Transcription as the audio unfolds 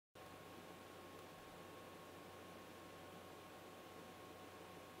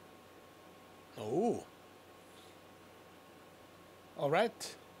All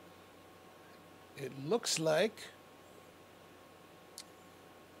right. It looks like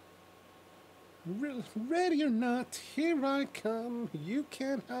ready or not, here I come. You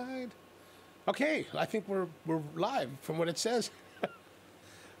can't hide. Okay, I think we're live from what it says.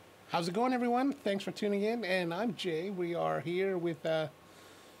 How's it going, everyone? Thanks for tuning in, and I'm Jay. We are here with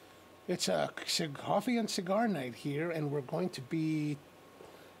it's a coffee and cigar night here, and we're going to be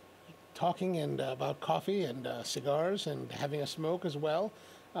talking about coffee and cigars and having a smoke as well.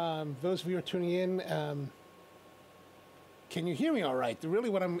 Those of you who are tuning in, can you hear me all right? Really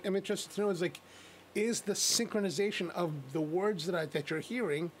what I'm interested to know is, like, is the synchronization of the words that you're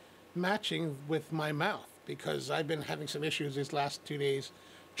hearing matching with my mouth? Because I've been having some issues these last 2 days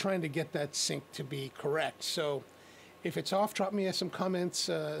trying to get that sync to be correct. So if it's off, drop me some comments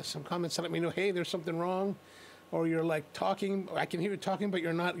to let me know, hey, there's something wrong. Or you're like talking, I can hear you talking, but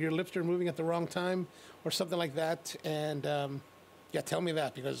you're not, your lips are moving at the wrong time, or something like that. And yeah, tell me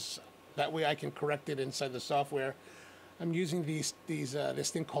that, because that way I can correct it inside the software. I'm using this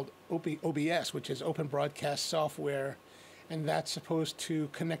thing called OBS, which is Open Broadcast Software, and that's supposed to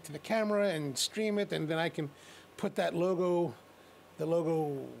connect to the camera and stream it, and then I can put that logo,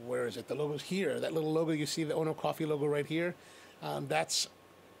 where is it? The logo's here. That little logo you see, the onocoffee logo right here, that's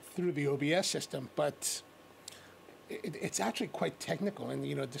through the OBS system, but it's actually quite technical,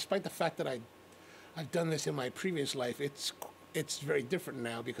 and despite the fact that I've done this in my previous life, it's very different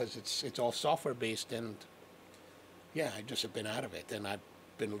now because it's all software based, and yeah, I just have been out of it, and I've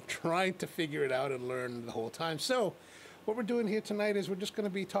been trying to figure it out and learn the whole time. So what we're doing here tonight is we're just going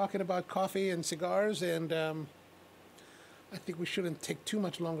to be talking about coffee and cigars, and I think we shouldn't take too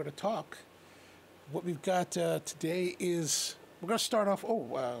much longer to talk. What we've got today is, we're going to start off,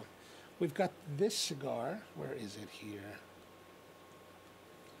 we've got this cigar. Where is it here?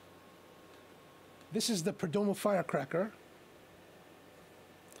 This is the Perdomo Firecracker.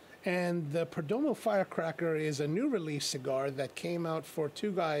 And the Perdomo Firecracker is a new release cigar that came out for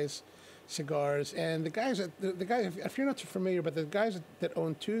Two Guys Cigars. And the guys, if you're not too familiar, but the guys that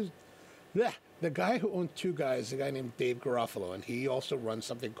own the guy who owned Two Guys, is a guy named Dave Garofalo, and he also runs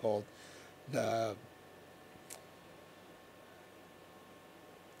something called the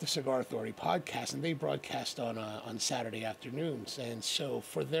Cigar Authority podcast, and they broadcast on Saturday afternoons. And so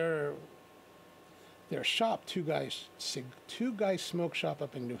for their shop, Two Guys Smoke Shop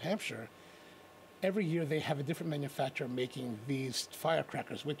up in New Hampshire, every year they have a different manufacturer making these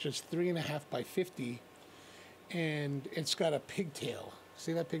firecrackers, which is 3.5 by 50, and it's got a pigtail.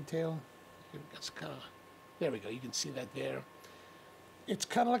 See that pigtail? It's kind of, there we go. You can see that there. It's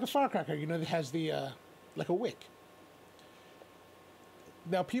kind of like a firecracker. It has the like a wick.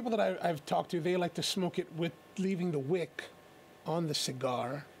 Now, people that I've talked to, they like to smoke it with leaving the wick on the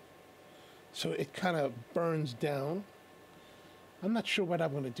cigar, so it kind of burns down. I'm not sure what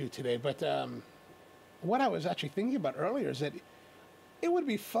I'm going to do today, but what I was actually thinking about earlier is that it would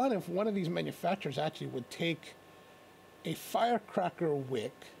be fun if one of these manufacturers actually would take a firecracker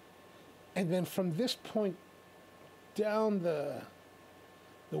wick, and then from this point down the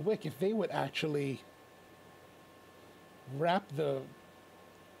wick, if they would actually wrap the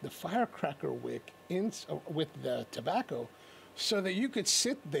firecracker wick in with the tobacco, so that you could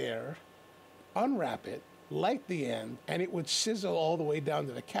sit there, unwrap it, light the end, and it would sizzle all the way down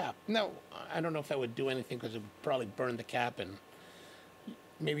to the cap. Now, I don't know if that would do anything, because it would probably burn the cap, and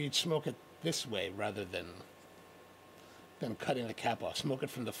maybe you'd smoke it this way rather than cutting the cap off. Smoke it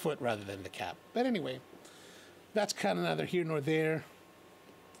from the foot rather than the cap. But anyway, that's kind of neither here nor there.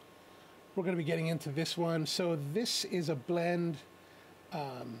 We're going to be getting into this one. So this is a blend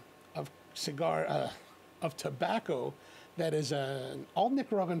of tobacco that is an all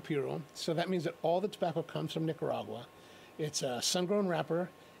Nicaraguan puro. So that means that all the tobacco comes from Nicaragua. It's a sun-grown wrapper,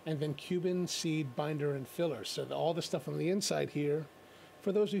 and then Cuban seed binder and filler. So all the stuff on the inside here,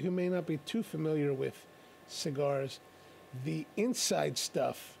 for those of you who may not be too familiar with cigars, the inside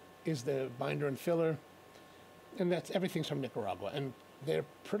stuff is the binder and filler, and everything's from Nicaragua. And they're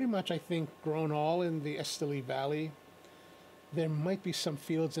pretty much, I think, grown all in the Esteli Valley. There might be some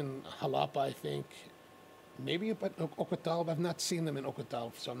fields in Jalapa, I think. Maybe but Ocotal. I've not seen them in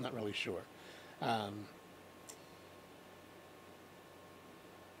Ocotal, so I'm not really sure.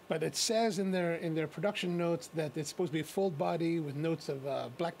 But it says in their production notes that it's supposed to be a full body with notes of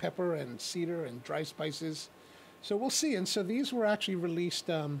black pepper and cedar and dry spices. So we'll see. And so these were actually released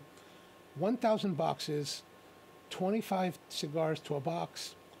 1,000 boxes, 25 cigars to a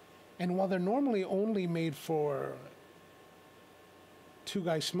box. And while they're normally only made for Two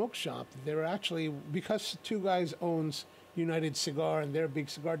Guys Smoke Shop, they're actually, because Two Guys owns United Cigar and they're a big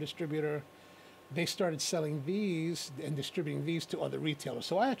cigar distributor, they started selling these and distributing these to other retailers.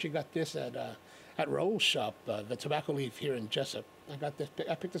 So I actually got this at Rahul's shop, the tobacco leaf here in Jessup. I got this.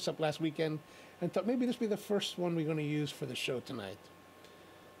 I picked this up last weekend and thought maybe this would be the first one we're going to use for the show tonight.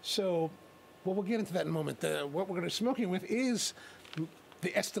 So, well, we'll get into that in a moment. What we're going to be smoking with is the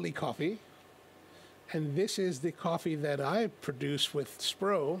Esteli coffee, and this is the coffee that I produce with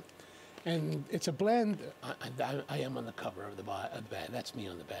Spro, and it's a blend. I am on the cover of the bag. That's me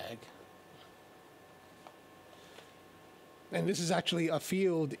on the bag. And this is actually a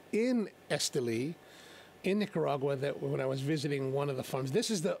field in Esteli, in Nicaragua, that when I was visiting one of the farms. This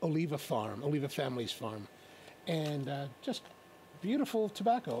is the Oliva farm, Oliva family's farm, and just beautiful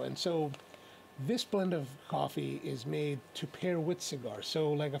tobacco. And so this blend of coffee is made to pair with cigars.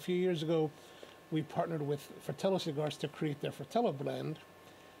 So like a few years ago, we partnered with Fratello Cigars to create their Fratello Blend.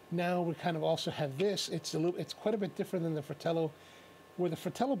 Now we kind of also have this. It's quite a bit different than the Fratello, where the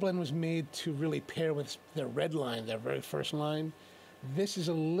Fratello Blend was made to really pair with their red line, their very first line. This is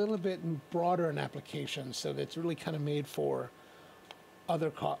a little bit broader in application, so that's really kind of made for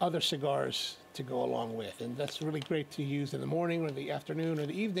other cigars to go along with. And that's really great to use in the morning or the afternoon or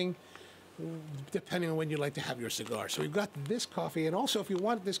the evening, depending on when you like to have your cigar. So we've got this coffee, and also if you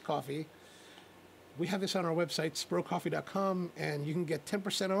want this coffee, we have this on our website, sprocoffee.com, and you can get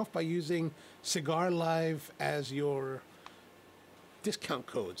 10% off by using Cigar Live as your discount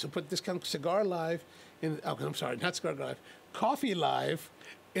code. So put discount Cigar Live in, oh, I'm sorry, not Cigar Live, Coffee Live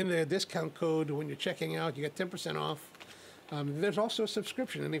in the discount code when you're checking out. You get 10% off. There's also a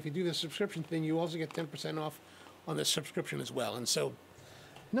subscription, and if you do the subscription thing, you also get 10% off on the subscription as well. And so,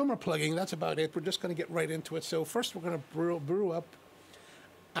 no more plugging. That's about it. We're just going to get right into it. So first, we're going to brew up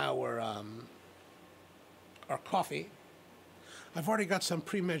our coffee. I've already got some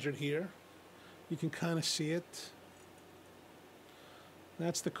pre-measured here. You can kind of see it.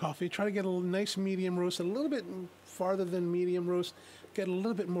 That's the coffee. Try to get a nice medium roast, a little bit farther than medium roast. Get a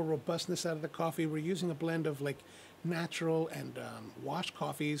little bit more robustness out of the coffee. We're using a blend of like natural and washed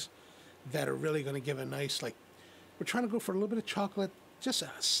coffees that are really going to give a nice, like, we're trying to go for a little bit of chocolate, just a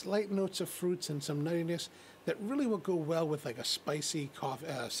slight notes of fruits and some nuttiness that really will go well with like a spicy coffee,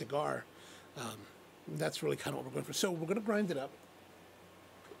 cigar. That's really kind of what we're going for. So we're going to grind it up.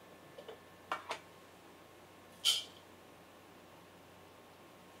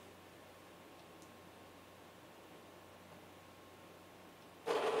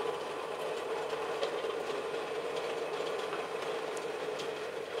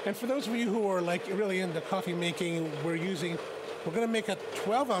 And for those of you who are like really into coffee making, we're going to make a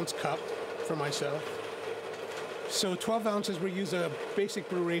 12-ounce cup for myself. So 12 ounces, we use a basic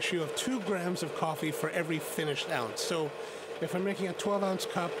brew ratio of 2 grams of coffee for every finished ounce. So if I'm making a 12-ounce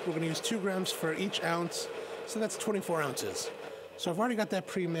cup, we're going to use 2 grams for each ounce. So that's 24 ounces. So I've already got that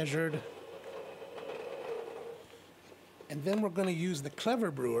pre-measured. And then we're going to use the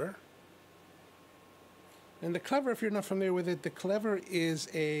Clever brewer. And the Clever, if you're not familiar with it, the Clever is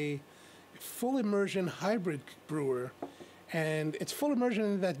a full immersion hybrid brewer. And it's full immersion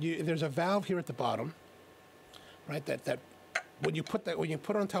in that there's a valve here at the bottom, right? That when you put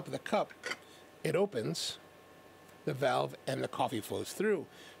it on top of the cup, it opens the valve and the coffee flows through.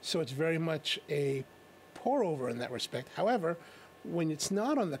 So it's very much a pour over in that respect. However, when it's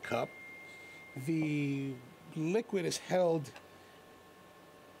not on the cup, the liquid is held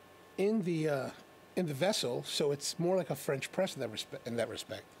in the vessel, so it's more like a French press in that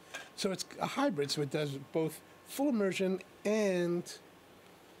respect. So it's a hybrid, so it does both full immersion and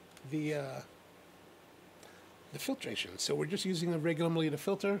the filtration. So we're just using a regular milliliter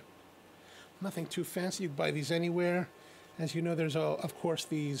filter, nothing too fancy. You can buy these anywhere. As you know, there's of course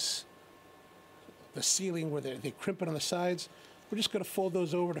the sealing where they crimp it on the sides. We're just going to fold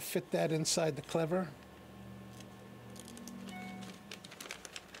those over to fit that inside the Clever.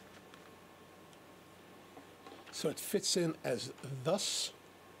 So it fits in as thus.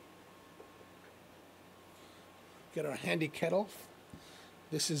 Get our handy kettle.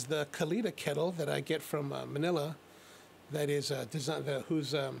 This is the Kalita kettle that I get from Manila. That is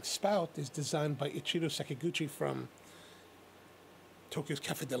whose spout is designed by Ichiro Sekiguchi from Tokyo's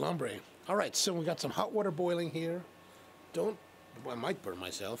Cafe del Hombre. All right, so we got some hot water boiling here. I might burn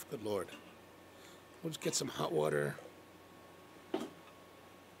myself. Good Lord. We'll just get some hot water.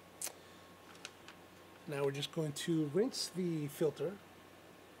 Now we're just going to rinse the filter.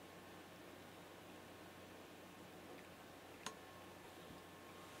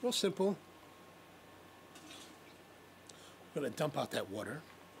 Real simple. I'm going to dump out that water.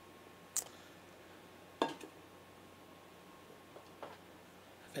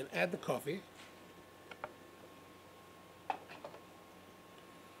 Then add the coffee.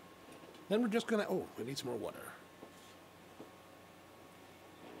 Then we're just gonna, oh, we need some more water.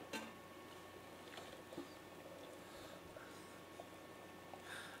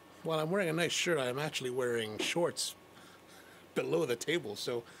 While I'm wearing a nice shirt, I'm actually wearing shorts below the table,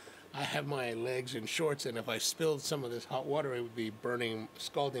 so I have my legs in shorts, and if I spilled some of this hot water, it would be burning,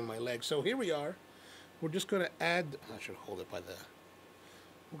 scalding my legs. So here we are. We're just going to add, I should hold it by the,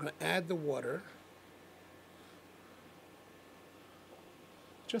 we're going to add the water.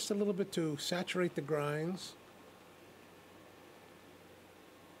 Just a little bit to saturate the grinds.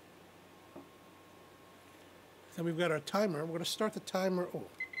 Then we've got our timer. We're going to start the timer. Oh,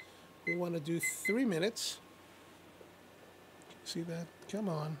 we want to do 3 minutes. See that? Come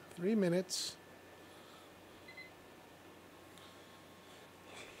on, 3 minutes.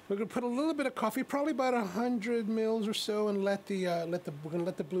 We're gonna put a little bit of coffee, probably about 100 mils or so, and we're gonna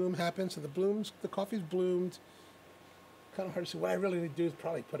let the bloom happen. So the coffee's bloomed. Kind of hard to see. What I really need to do is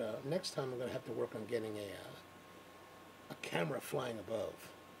probably put a. Next time I'm gonna have to work on getting a camera flying above.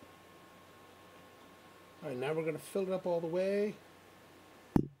 All right, now we're gonna fill it up all the way.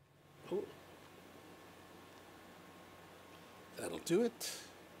 Oh. That'll do it.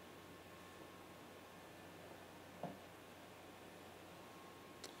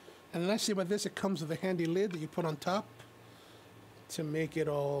 And the nice thing about this, it comes with a handy lid that you put on top to make it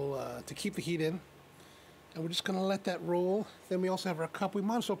all, to keep the heat in. And we're just going to let that roll. Then we also have our cup. We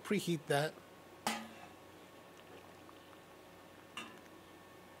might as well preheat that.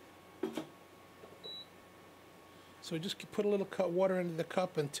 So we just put a little water into the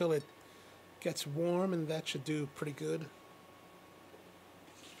cup until it gets warm, and that should do pretty good.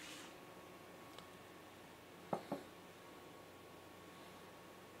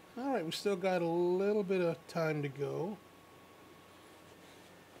 All right, we still got a little bit of time to go.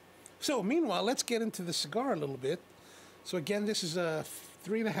 So meanwhile, let's get into the cigar a little bit. So again, this is a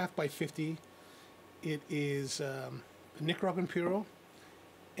 3.5 by 50. It is a Nicaraguan Puro,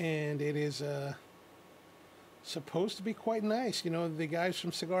 and it is supposed to be quite nice. You know, the guys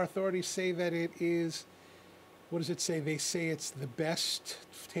from Cigar Authority say that it is, what does it say? They say it's the best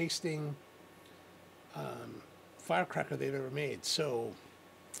tasting firecracker they've ever made. So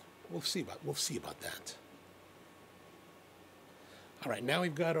we'll see about that. All right, now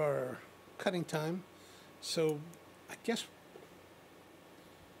we've got our cutting time. So I guess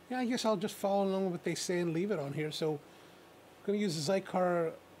I'll just follow along with what they say and leave it on here. So I'm going to use the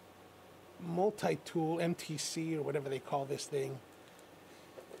Xikar multi-tool, MTC, or whatever they call this thing.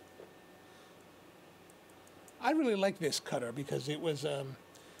 I really like this cutter because it was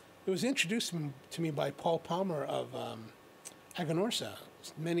introduced to me by Paul Palmer of Aganorsa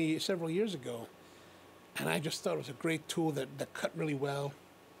several years ago, and I just thought it was a great tool that cut really well.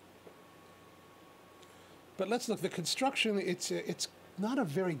 But let's look. The construction, it's not a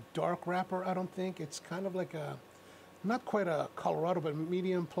very dark wrapper, I don't think. It's kind of like a, not quite a Colorado, but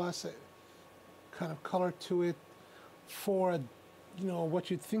medium plus kind of color to it. For you know what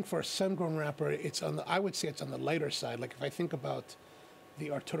you'd think for a sun-grown wrapper, I would say it's on the lighter side. Like if I think about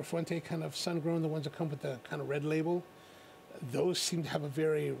the Arturo Fuente kind of sun-grown, the ones that come with the kind of red label, those seem to have a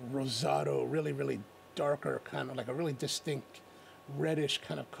very rosado, really, really darker, kind of like a really distinct reddish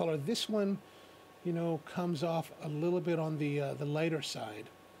kind of color. This one, you know, comes off a little bit on the lighter side.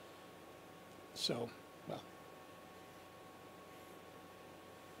 So, well,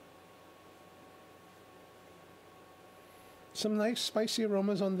 some nice spicy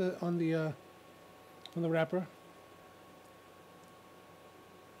aromas on the wrapper.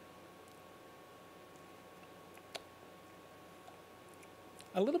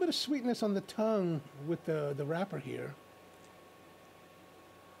 A little bit of sweetness on the tongue with the wrapper here.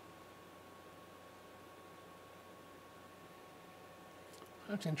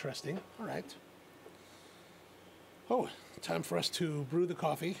 That's interesting. All right. Oh, time for us to brew the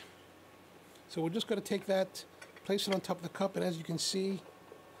coffee. So we're just going to take that, place it on top of the cup, and as you can see,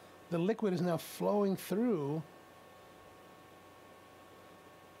 the liquid is now flowing through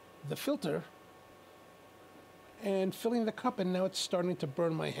the filter and filling the cup, and now it's starting to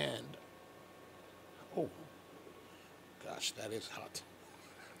burn my hand. Oh, gosh, that is hot.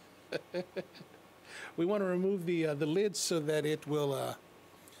 We want to remove the lid so that it will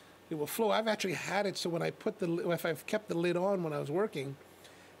flow. I've actually had it so when I put if I've kept the lid on when I was working,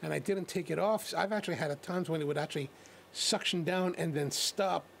 and I didn't take it off, I've actually had at times when it would actually suction down and then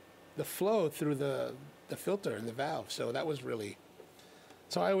stop the flow through the filter and the valve. So that was really.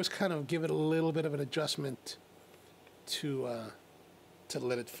 So I always kind of give it a little bit of an adjustment to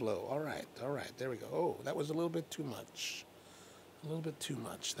let it flow. All right, there we go. Oh, that was a little bit too much. A little bit too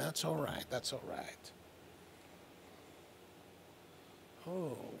much. That's all right. That's all right.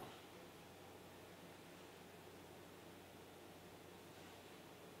 Oh.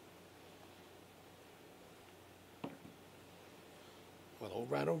 Well, all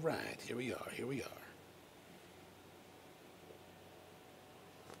right, all right. Here we are. Here we are.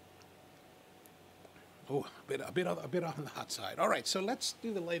 Oh, a bit on the hot side. All right, so let's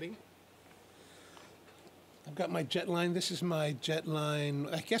do the lighting. I've got my JetLine. This is my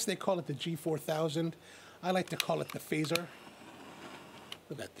JetLine. I guess they call it the G4000. I like to call it the phaser.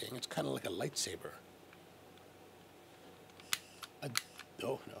 Look at that thing. It's kind of like a lightsaber.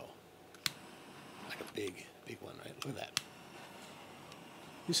 Oh, no. Like a big one, right? Look at that.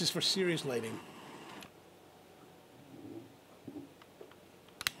 This is for serious lighting.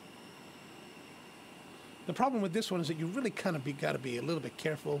 The problem with this one is that you really kind of got to be a little bit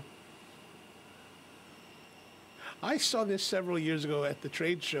careful. I saw this several years ago at the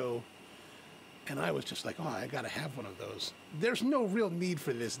trade show, and I was just like, oh, I got to have one of those. There's no real need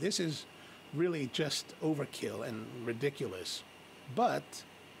for this. This is really just overkill and ridiculous. But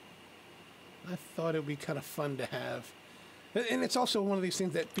I thought it would be kind of fun to have. And it's also one of these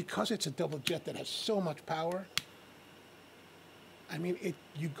things that, because it's a double jet that has so much power, I mean,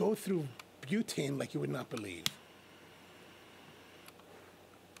 you go through butane like you would not believe.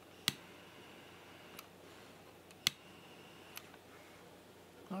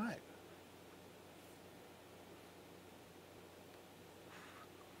 All right.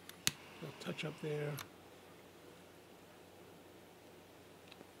 A touch up there.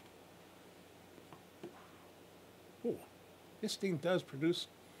 Oh, this thing does produce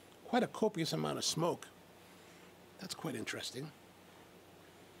quite a copious amount of smoke. That's quite interesting.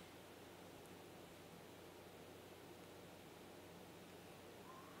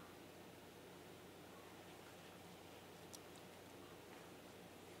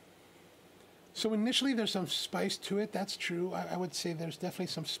 So initially there's some spice to it, that's true. I would say there's definitely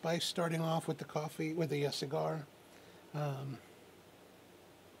some spice starting off with the coffee, with the cigar.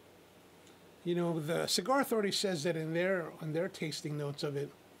 You know, the Cigar Authority says that in their tasting notes of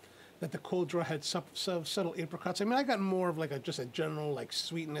it, that the cold draw had subtle apricots. I mean, I got more of like just a general like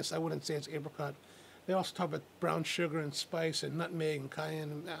sweetness. I wouldn't say it's apricot. They also talk about brown sugar and spice and nutmeg and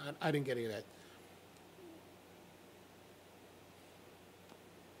cayenne. I didn't get any of that.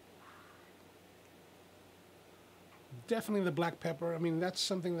 Definitely the black pepper. I mean, that's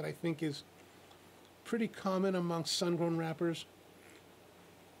something that I think is pretty common amongst sun-grown wrappers.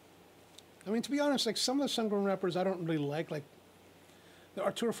 I mean, to be honest, like some of the sun-grown wrappers I don't really like the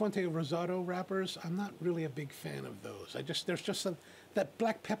Arturo Fuente Rosado wrappers. I'm not really a big fan of those. There's just that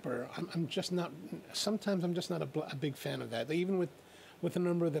black pepper. I'm just not. Sometimes I'm just not a big fan of that. Even with a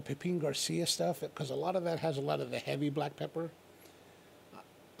number of the Pepin Garcia stuff, because a lot of that has a lot of the heavy black pepper.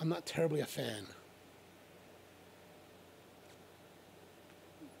 I'm not terribly a fan.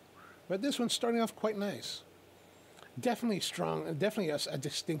 But this one's starting off quite nice. Definitely strong, definitely a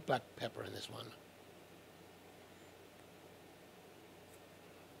distinct black pepper in this one.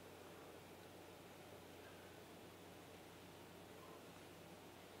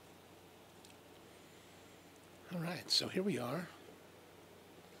 All right, so here we are.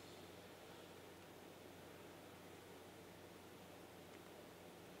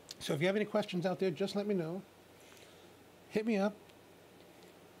 So if you have any questions out there, just let me know. Hit me up.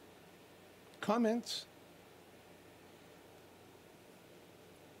 Comments.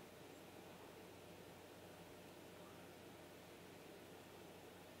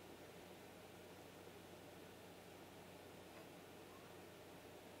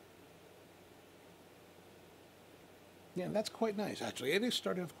 Yeah, that's quite nice, actually. It is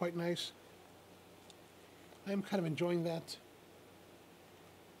starting off quite nice. I'm kind of enjoying that.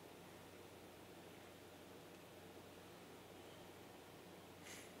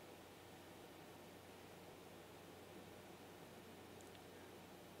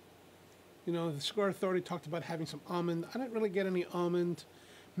 You know, the Cigar Authority talked about having some almond. I didn't really get any almond.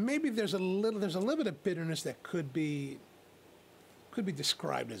 Maybe there's a little bit of bitterness that could be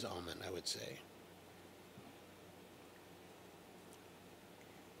described as almond, I would say.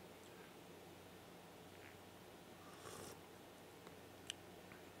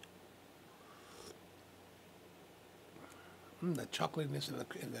 The chocolatiness in the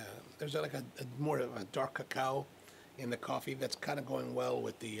there's like a more of a dark cacao in the coffee that's kind of going well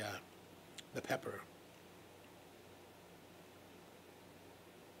with the pepper.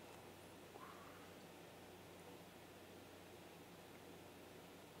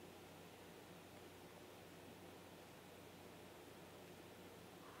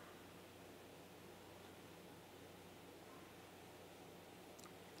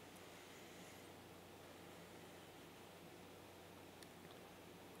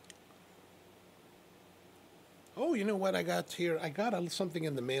 Oh, you know what I got here? I got something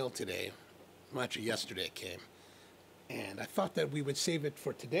in the mail today. Well, actually, yesterday it came. And I thought that we would save it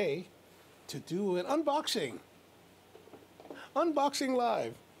for today to do an unboxing. Unboxing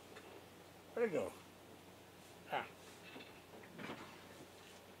live. There you go. Ah.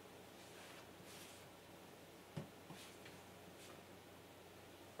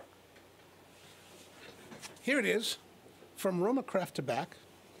 Here it is, from Roma Craft to back.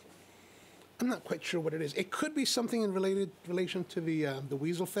 I'm not quite sure what it is. It could be something in relation to the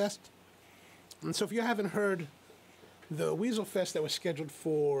Weasel Fest. And so if you haven't heard, the Weasel Fest that was scheduled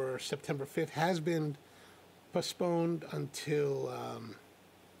for September 5th has been postponed until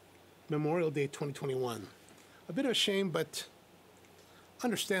Memorial Day 2021. A bit of a shame, but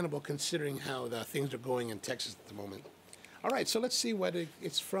understandable considering how the things are going in Texas at the moment. All right, so let's see what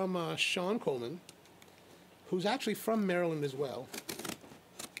it's from Sean Coleman, who's actually from Maryland as well.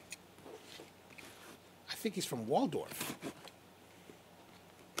 I think he's from Waldorf.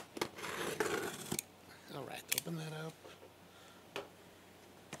 All right, open that up.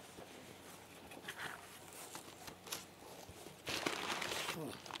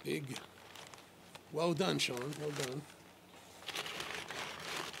 Oh, big. Well done, Sean. Well done.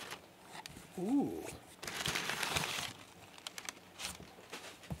 Ooh.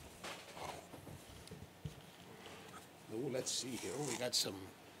 Oh, let's see here. Oh, we got some.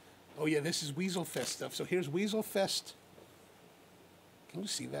 Oh, yeah, this is Weasel Fest stuff. So here's Weasel Fest. Can you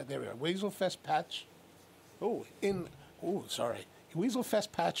see that? There we are. Weasel Fest patch. Oh, sorry. Weasel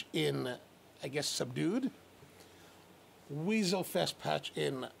Fest patch in, I guess, subdued. Weasel Fest patch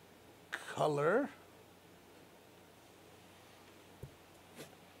in color.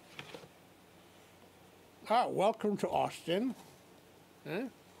 Ah, welcome to Austin. Huh?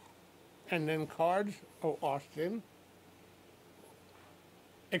 And then cards. Oh, Austin.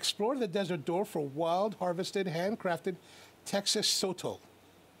 Explore the desert door for wild, harvested, handcrafted Texas Sotol.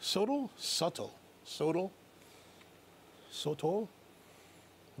 Sotol? Sotol. Sotol? Sotol?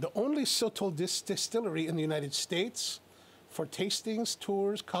 The only Sotol distillery in the United States for tastings,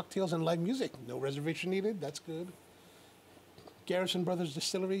 tours, cocktails, and live music. No reservation needed. That's good. Garrison Brothers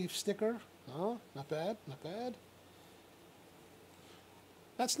Distillery sticker. Oh, not bad. Not bad.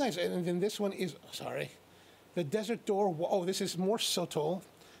 That's nice. And then this one is, sorry, the Desert Door. Oh, this is more Sotol.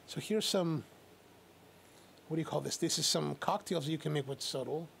 So here's some, what do you call this? This is some cocktails you can make with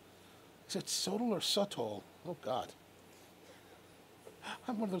Sotol. Is it Sotol or Sotol? Oh, God.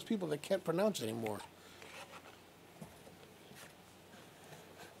 I'm one of those people that can't pronounce anymore.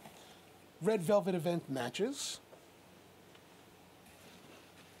 Red Velvet Event matches.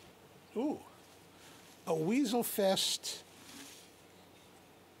 Ooh. A Weasel Fest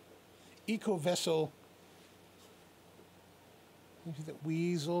Eco Vessel.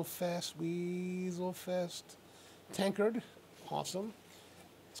 Weasel Fest, tankard, awesome.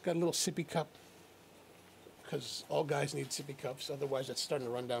 It's got a little sippy cup, because all guys need sippy cups, otherwise it's starting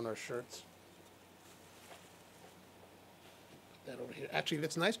to run down our shirts. Put that over here. Actually,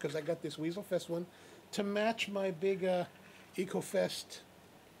 that's nice, because I got this Weasel Fest one to match my big Eco Fest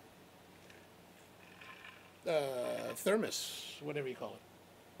thermos, whatever you call it.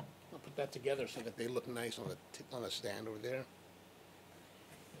 I'll put that together so that they look nice on the stand over there.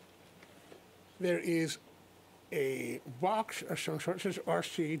 There is a box of some sort. It says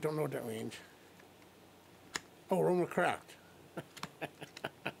RC, don't know what that means. Oh, Roma Craft.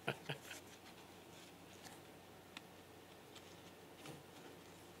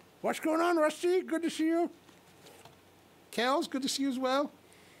 What's going on, Rusty? Good to see you. Kels, good to see you as well.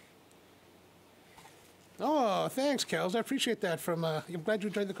 Oh, thanks, Kels. I appreciate that. I'm glad you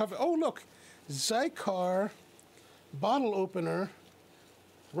enjoyed the coffee. Oh, look. Xikar bottle opener.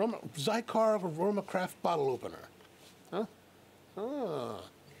 Xikar Roma Craft bottle opener. Huh? Oh,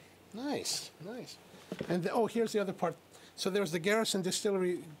 nice, nice. And here's the other part. So there's the Garrison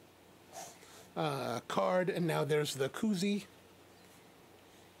Distillery card, and now there's the koozie.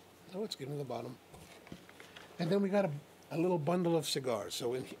 Oh, it's getting to the bottom. And then we got a little bundle of cigars.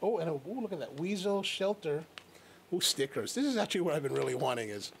 So look at that Weasel Shelter. Oh, stickers. This is actually what I've been really wanting,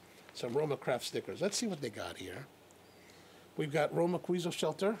 is some Roma Craft stickers. Let's see what they got here. We've got Roma Weasel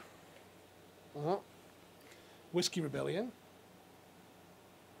Shelter, Whiskey Rebellion,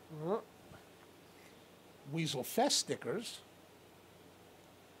 Weasel Fest stickers,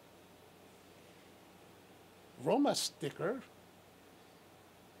 Roma sticker,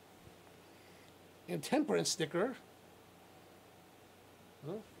 Intemperance sticker,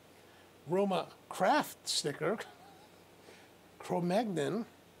 Roma Craft sticker, Cro-Magnon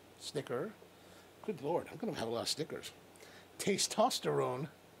sticker. Good Lord, I'm going to have a lot of stickers. Testosterone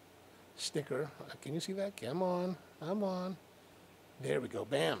sticker. Can you see that? Come on. Come on. There we go.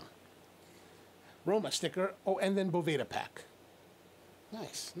 Bam. Roma sticker. Oh, and then Boveda pack.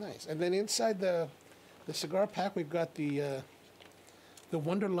 Nice, nice. And then inside the cigar pack, we've got the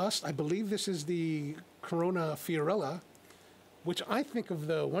Wonderlust. I believe this is the Corona Fiorella, which I think of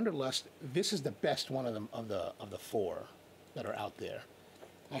the Wonderlust. This is the best one of them of the four that are out there.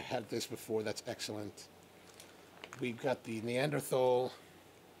 I had this before. That's excellent. We've got the Neanderthal.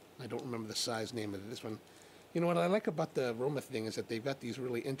 I don't remember the size name of this one. You know what I like about the Roma thing is that they've got these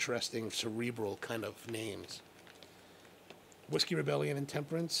really interesting cerebral kind of names. Whiskey Rebellion and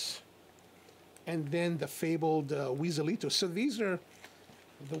Temperance. And then the fabled Weaselitos. So these are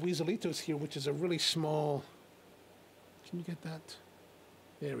the Weaselitos here, which is a really small... Can you get that?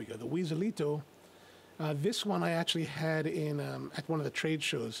 There we go. The Weaselito. This one I actually had in at one of the trade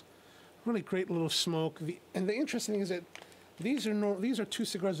shows. Really great little smoke. And the interesting thing is that these are two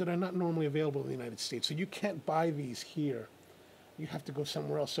cigars that are not normally available in the United States. So you can't buy these here. You have to go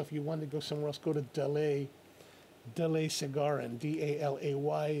somewhere else. So if you want to go somewhere else, go to Dalay Cigaren,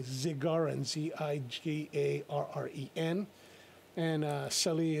 D-A-L-A-Y, Zigaren, Z-I-G-A-R-R-E-N. And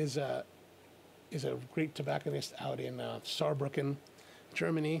Sully is a great tobacconist out in Saarbrücken,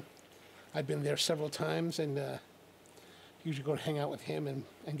 Germany. I've been there several times and usually go hang out with him and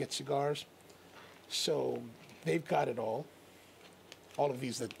get cigars. So they've got it all of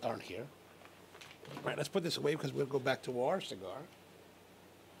these that aren't here. All right, let's put this away because we'll go back to our cigar.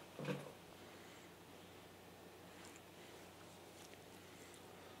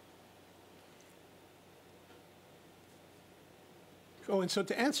 Oh, and so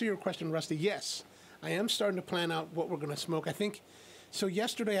to answer your question, Rusty, yes, I am starting to plan out what we're going to smoke. I think, so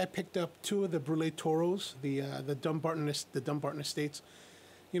yesterday I picked up two of the Brûlé Toros, the Dumbarton Estates.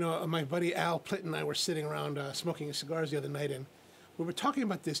 You know, my buddy Al Plitt and I were sitting around smoking cigars the other night, and we were talking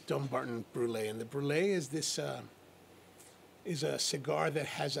about this Dumbarton Brûlé, and the Brûlé is this is a cigar that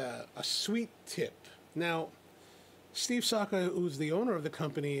has a sweet tip. Now, Steve Saka, who's the owner of the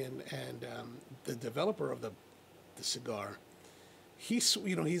company and the developer of the cigar,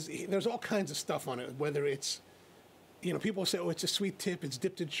 there's all kinds of stuff on it, whether it's, you know, people say, oh, it's a sweet tip, it's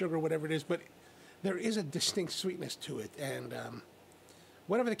dipped in sugar, whatever it is, but there is a distinct sweetness to it, and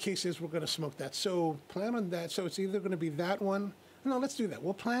whatever the case is, we're going to smoke that. So plan on that. So it's either going to be that one. No, let's do that.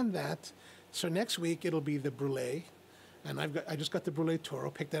 We'll plan that. So next week it'll be the Brûlé, and I just got the Brûlé Toro,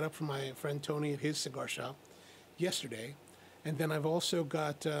 picked that up from my friend Tony at his cigar shop yesterday, and then I've also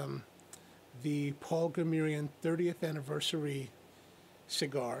got the Paul Gamirian 30th anniversary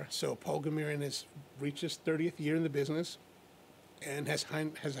cigar. So Paul Gamirian has reached his 30th year in the business and has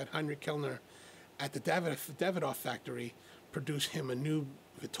had Heinrich Kellner at the Davidoff factory produce him a new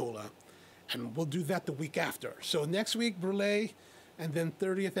Vitola, and we'll do that the week after. So next week Brûlé, and then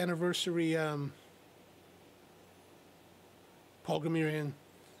 30th anniversary Paul Gamirian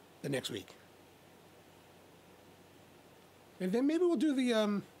the next week. And then maybe we'll do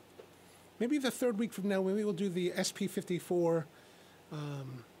the maybe the third week from now, maybe we'll do the SP54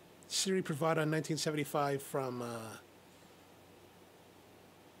 Siri Privada 1975 from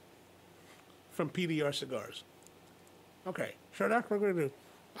PDR Cigars. Okay, so that's what we're going to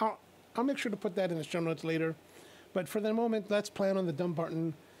do. I'll make sure to put that in the show notes later. But for the moment, let's plan on the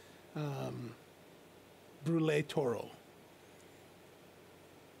Dumbarton Brûlé Toro.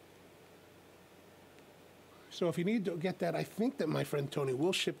 So if you need to get that, I think that my friend Tony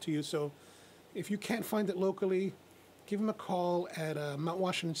will ship to you. So if you can't find it locally, give him a call at Mount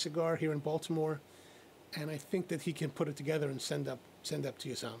Washington Cigar here in Baltimore, and I think that he can put it together and send up to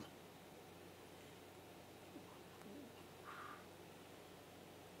you some.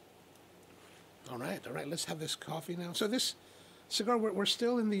 All right, let's have this coffee now. So this cigar, we're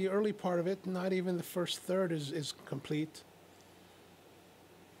still in the early part of it. Not even the first third is complete.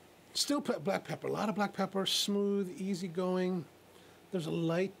 Still black pepper, a lot of black pepper, smooth, easygoing. There's a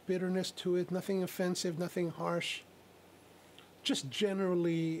light bitterness to it, nothing offensive, nothing harsh. Just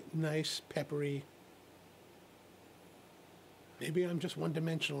generally nice, peppery. Maybe I'm just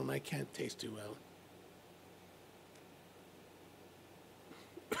one-dimensional and I can't taste too well.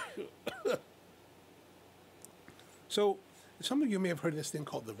 So, some of you may have heard of this thing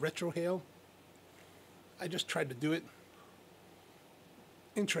called the retrohale. I just tried to do it.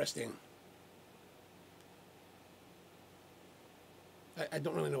 Interesting. I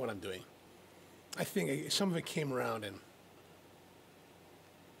don't really know what I'm doing. I think some of it came around and...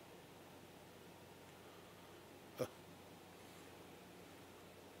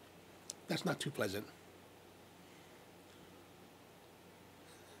 that's not too pleasant.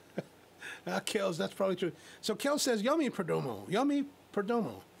 Kels, that's probably true. So Kel says, yummy Perdomo. Yummy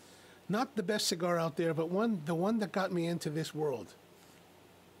Perdomo. Not the best cigar out there, but the one that got me into this world.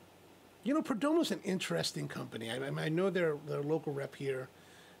 You know, Perdomo's an interesting company. I know their local rep here,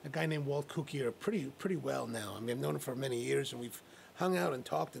 a guy named Walt Kukier, pretty well now. I mean, I've known him for many years, and we've hung out and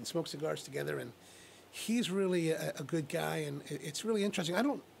talked and smoked cigars together. And he's really a good guy, and it's really interesting.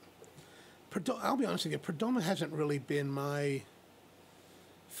 I'll be honest with you, Perdomo hasn't really been my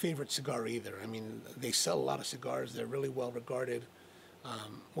favorite cigar either. I mean, they sell a lot of cigars. They're really well regarded.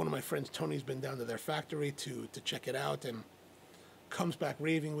 One of my friends, Tony's been down to their factory to check it out, and comes back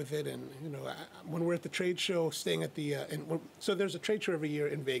raving with it. And you know, when we're at the trade show, staying at the so there's a trade show every year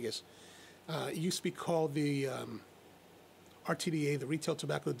in Vegas. It used to be called the RTDA, the Retail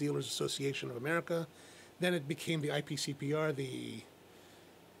Tobacco Dealers Association of America. Then it became the IPCPR, the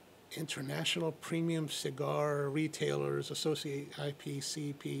International Premium Cigar Retailers Associate,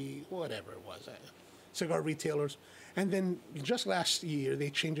 IPCP, whatever it was, cigar retailers. And then just last year they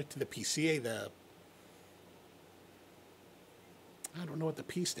changed it to the PCA, I don't know what the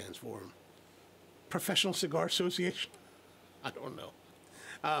P stands for. Professional Cigar Association? I don't know.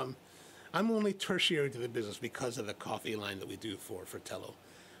 I'm only tertiary to the business because of the coffee line that we do for Fratello.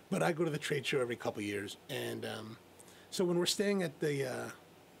 But I go to the trade show every couple of years. And so when we're staying at the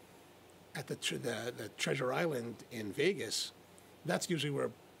Treasure Island in Vegas, that's usually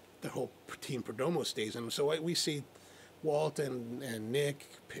where the whole team Perdomo stays. And so we see Walt and Nick,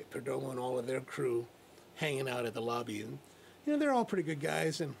 Perdomo, and all of their crew hanging out at the lobby. And you know, they're all pretty good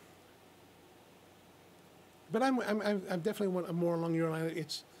guys, but I'm definitely more along your line.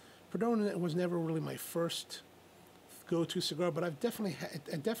 Perdomo was never really my first go-to cigar, but I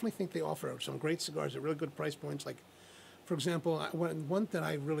definitely think they offer some great cigars at really good price points. Like, for example, one that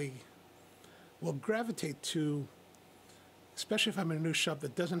I really will gravitate to, especially if I'm in a new shop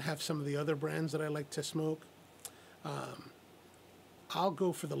that doesn't have some of the other brands that I like to smoke. I'll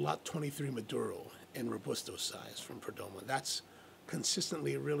go for the Lot 23 Maduro in Robusto size from Perdomo. That's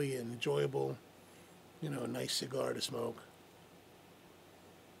consistently really enjoyable, you know, a nice cigar to smoke.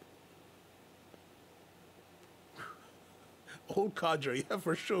 Old cadre, yeah,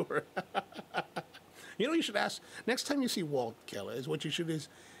 for sure. You know, you should ask, next time you see Walt Keller, is what you should is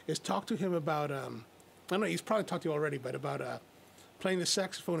talk to him about, I don't know, he's probably talked to you already, but about playing the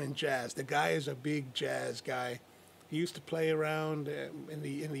saxophone in jazz. The guy is a big jazz guy. He used to play around in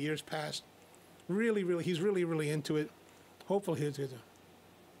the years past. He's really into it. Hopefully he's good.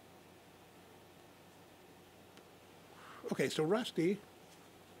 Okay, so Rusty's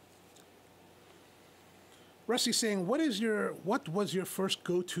saying, what was your first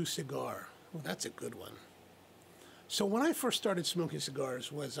go-to cigar? Well, that's a good one. So when I first started smoking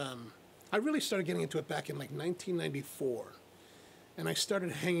cigars was, I really started getting into it back in like 1994. And I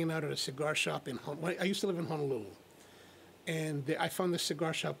started hanging out at a cigar shop I used to live in Honolulu. And I found this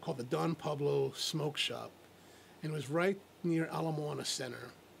cigar shop called the Don Pablo Smoke Shop. And it was right near Ala Moana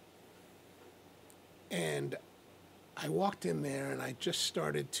Center. And I walked in there and I just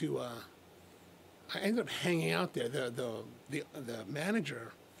started to, I ended up hanging out there. The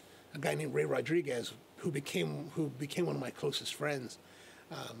manager, a guy named Ray Rodriguez, who became one of my closest friends,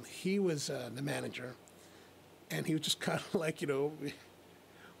 he was the manager. And he was just kind of like, you know,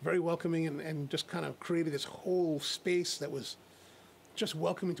 very welcoming and just kind of created this whole space that was just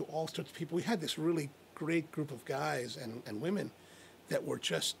welcoming to all sorts of people. We had this really great group of guys and women that were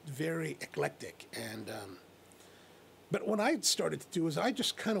just very eclectic. And but what I started to do is I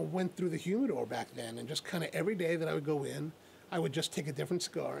just kind of went through the humidor back then, and just kind of every day that I would go in, I would just take a different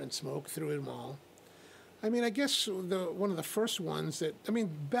cigar and smoke through them all. I mean, I guess one of the first ones that, I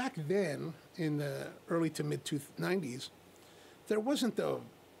mean, back then in the early to mid 90s, there wasn't the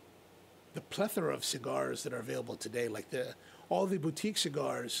plethora of cigars that are available today. Like all the boutique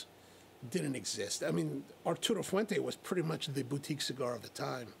cigars didn't exist. I mean, Arturo Fuente was pretty much the boutique cigar of the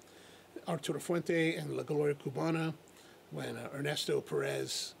time. Arturo Fuente and La Gloria Cubana, when Ernesto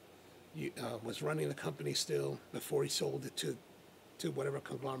Perez was running the company still, before he sold it to whatever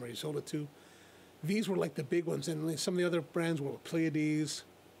conglomerate he sold it to. These were like the big ones, and some of the other brands were Pleiades.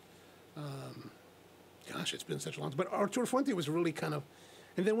 Gosh, it's been such a long time. But Arturo Fuente was really kind of...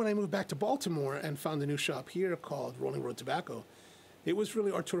 And then when I moved back to Baltimore and found a new shop here called Rolling Road Tobacco, it was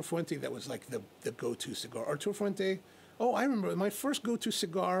really Arturo Fuente that was like the go-to cigar. Arturo Fuente... Oh, I remember my first go-to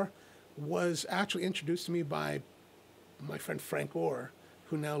cigar was actually introduced to me by my friend Frank Orr,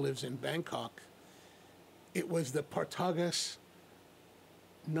 who now lives in Bangkok. It was the Partagas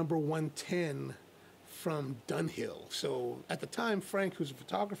number 110 from Dunhill. So at the time, Frank, who's a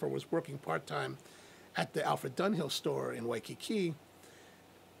photographer, was working part-time at the Alfred Dunhill store in Waikiki,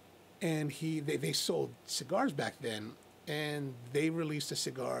 and they sold cigars back then, and they released a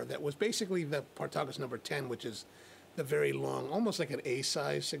cigar that was basically the Partagas number 10, which is the very long, almost like an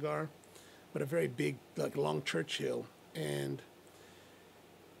A-size cigar. but a very big, like long Churchill, and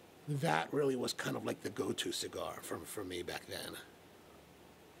that really was kind of like the go-to cigar for me back then.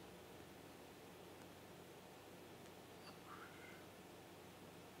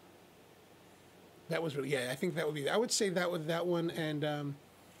 That was really, yeah, I think that would be, I would say that was that one, and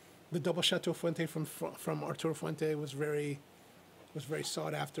the double Chateau Fuente from Arturo Fuente was very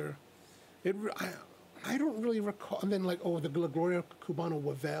sought after. I don't really recall, and then like, oh, the La Gloria Cubano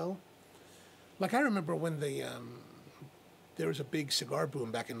Wavel. Like, I remember when there was a big cigar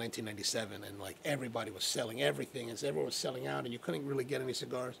boom back in 1997, and like everybody was selling everything, and everyone was selling out, and you couldn't really get any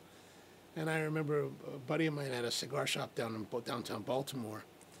cigars. And I remember a buddy of mine had a cigar shop down in downtown Baltimore,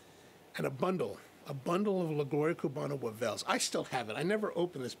 and a bundle of La Gloria Cubano Wavels. I still have it. I never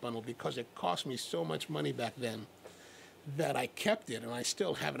opened this bundle because it cost me so much money back then that I kept it, and I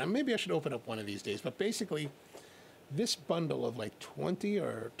still have it. And maybe I should open up one of these days. But basically, this bundle of like 20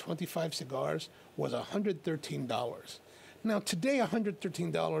 or 25 cigars was $113. Now, today,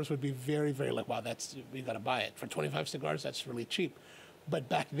 $113 would be very, very like, wow, you got to buy it. For 25 cigars, that's really cheap. But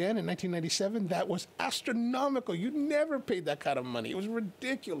back then, in 1997, that was astronomical. You never paid that kind of money. It was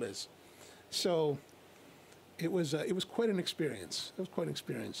ridiculous. So it was quite an experience. It was quite an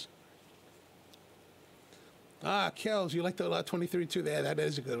experience. Ah, Kels, you like the 2032 there? That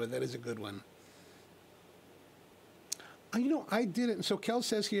is a good one. That is a good one. You know, I didn't. So Kels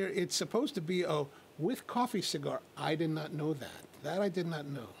says here it's supposed to be a with coffee cigar. I did not know that. That I did not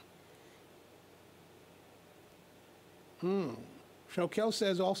know. So Kels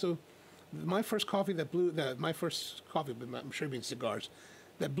says also, my first coffee, but I'm sure you mean cigars,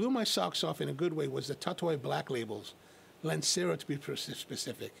 that blew my socks off in a good way was the Tatuaje Black Labels, Lancero to be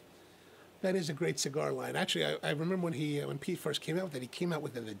specific. That is a great cigar line. Actually, I remember when Pete first came out with it, he came out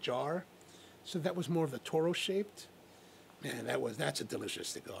with it in the jar, so that was more of the Toro shaped. Man, that's a delicious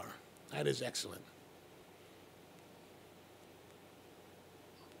cigar. That is excellent.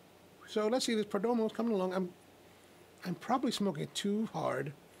 So let's see, this Perdomo is coming along. I'm probably smoking it too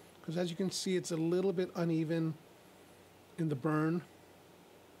hard, because as you can see, it's a little bit uneven in the burn.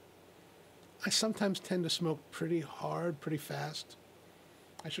 I sometimes tend to smoke pretty hard, pretty fast.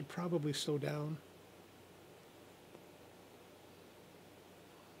 I should probably slow down.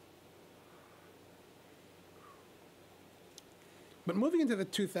 But moving into the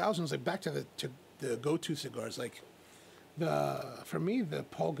 2000s, like back to the go-to cigars, like for me, the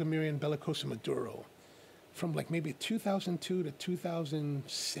Paul Gamirian Bellicoso Maduro, from like maybe 2002 to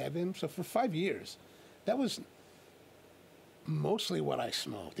 2007, so for 5 years, that was mostly what I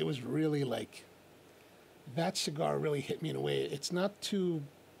smoked. It was really like, that cigar really hit me in a way. It's not too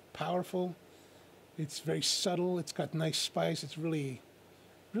powerful. It's very subtle. It's got nice spice. It's really,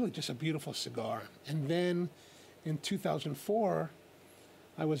 really just a beautiful cigar. And then in 2004,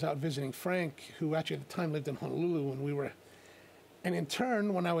 I was out visiting Frank, who actually at the time lived in Honolulu, and in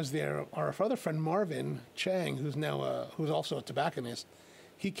turn, when I was there, our other friend Marvin Chang, who's also a tobacconist,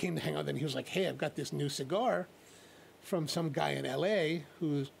 he came to hang out, and he was like, hey, I've got this new cigar from some guy in LA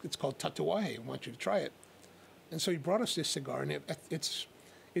it's called Tatuaje. I want you to try it. And so he brought us this cigar, and it's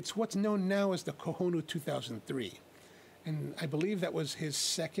what's known now as the Kohonu 2003. And I believe that was his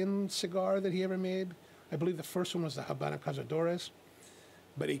second cigar that he ever made. I believe the first one was the Habana Cazadores.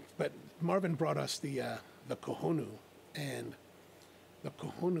 But Marvin brought us the Kohonu, and the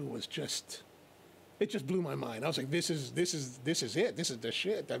Kohonu was it just blew my mind. I was like, this is it. This is the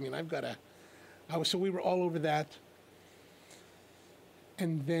shit. I mean, so we were all over that.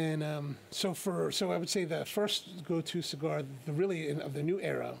 And then, so I would say the first go-to cigar, of the new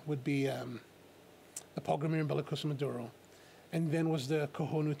era, would be the Paul Gamirian Bellicoso Maduro, and then was the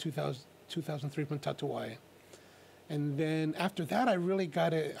Kohonu 2003 from Tatuaje. And then after that, I really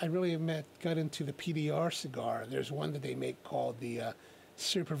got into the PDR cigar. There's one that they make called the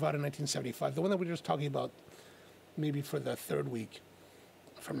Sir Privada 1975, the one that we were just talking about, maybe for the third week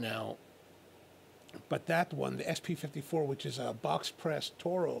from now. But that one, the SP54, which is a box press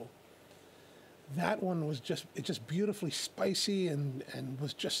Toro, that one was just beautifully spicy and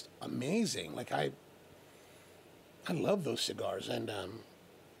was just amazing. Like I love those cigars. And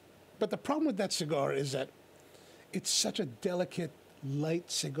but the problem with that cigar is that it's such a delicate,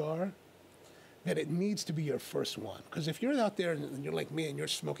 light cigar that it needs to be your first one. Because if you're out there and you're like me and you're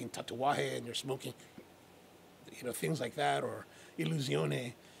smoking Tatuaje and you're smoking, things like that, or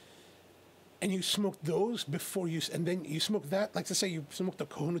Illusione, and you smoke those and then you smoke that, like to say you smoked the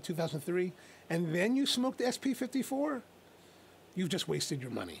Kohonu 2003, and then you smoke the SP54, you've just wasted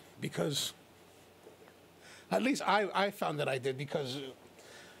your money. Because, at least I found that I did, because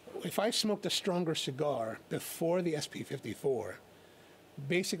if I smoked a stronger cigar before the SP54,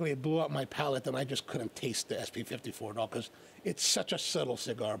 basically it blew out my palate, and I just couldn't taste the SP54 at all because it's such a subtle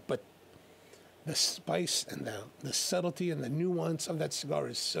cigar. But the spice and the subtlety and the nuance of that cigar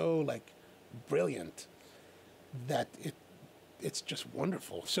is so like brilliant that it's just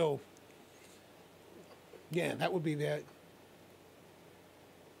wonderful. So yeah, that would be that.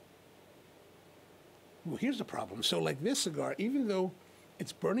 Well, here's the problem. So like this cigar, even though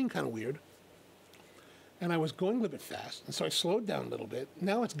it's burning kind of weird, and I was going a little bit fast, and so I slowed down a little bit,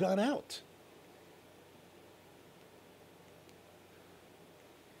 now it's gone out.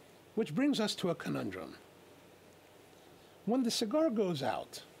 Which brings us to a conundrum. When the cigar goes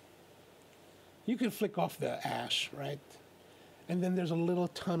out, you can flick off the ash, right? And then there's a little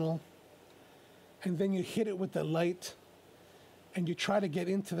tunnel, and then you hit it with the light, and you try to get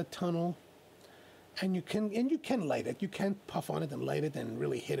into the tunnel, and you can light it. You can puff on it and light it and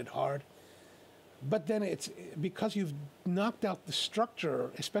really hit it hard. But then it's because you've knocked out the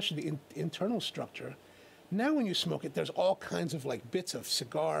structure, especially the internal structure. Now when you smoke it, there's all kinds of like bits of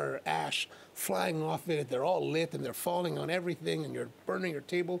cigar ash flying off it. They're all lit and they're falling on everything, and you're burning your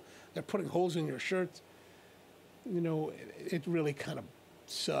table. They're putting holes in your shirts. You know, it really kind of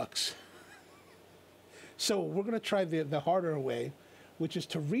sucks. So we're going to try the harder way, which is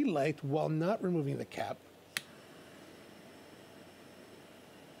to relight while not removing the cap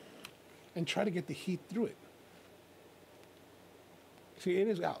and try to get the heat through it. See, it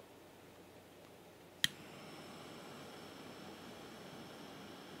is out.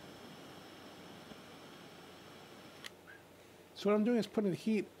 So what I'm doing is putting the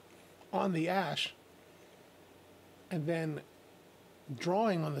heat on the ash and then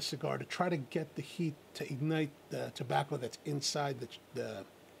drawing on the cigar to try to get the heat to ignite the tobacco that's inside the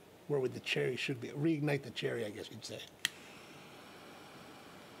where the cherry should be. Reignite the cherry, I guess you'd say.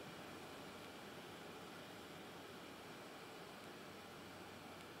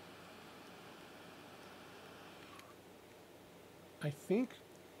 I think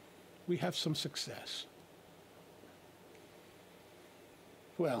we have some success.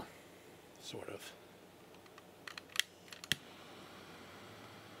 Well, sort of.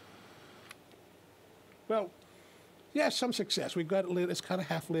 Well, yeah, some success. We've got it lit. It's kind of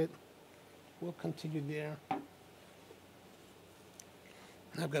half lit. We'll continue there.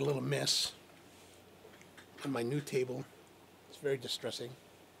 I've got a little mess on my new table. It's very distressing.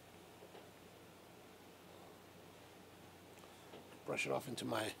 Brush it off into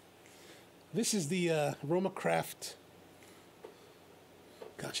my... This is the Aromacraft...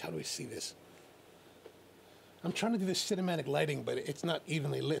 Gosh, how do we see this? I'm trying to do this cinematic lighting, but it's not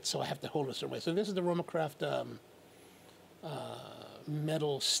evenly lit, so I have to hold it a certain way. So this is the Aromacraft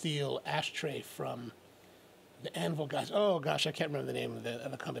metal steel ashtray from the Anvil guys. Oh gosh, I can't remember the name of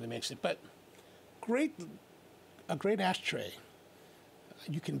the company that makes it, but a great ashtray.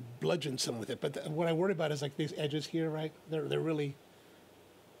 You can bludgeon some with it, but what I worry about is like these edges here, right? They're really,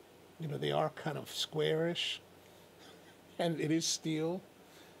 you know, they are kind of squarish, and it is steel.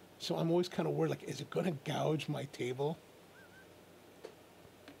 So I'm always kind of worried, like, is it going to gouge my table?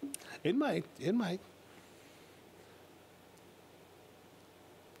 It might. It might.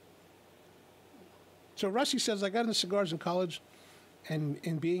 So Rusty says, I got into cigars in college, and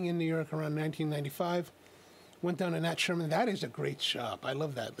in being in New York around 1995, went down to Nat Sherman. That is a great shop. I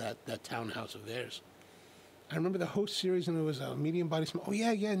love that townhouse of theirs. I remember the Host series, and it was a medium body smoke. Oh,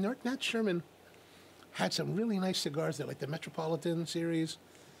 yeah. Nat Sherman had some really nice cigars there, like the Metropolitan series.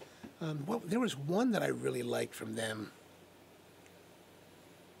 Well, there was one that I really liked from them.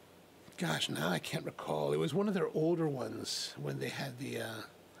 Gosh, now I can't recall. It was one of their older ones when they had the...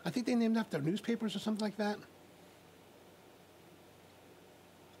 I think they named after newspapers or something like that.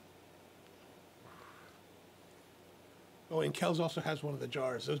 Oh, and Kells also has one of the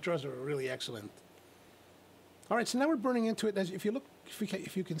jars. Those jars are really excellent. All right, so now we're burning into it. As if you look,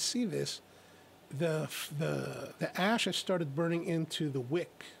 if you can see this, the ash has started burning into the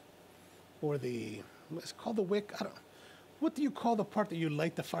wick. Or it's called the wick. What do you call the part that you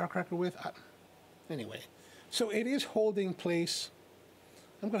light the firecracker with? Anyway, so it is holding place.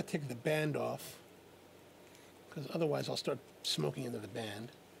 I'm going to take the band off because otherwise I'll start smoking into the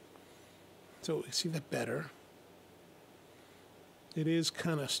band. So you see that better. It is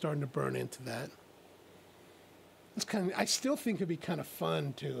kind of starting to burn into that. It's kind of. I still think it'd be kind of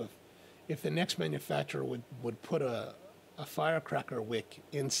fun to, if the next manufacturer would put a firecracker wick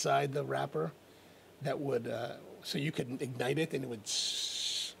inside the wrapper that would so you could ignite it and it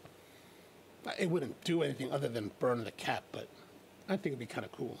wouldn't do anything other than burn the cap, but I think it'd be kind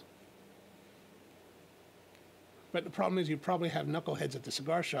of cool. But the problem is you probably have knuckleheads at the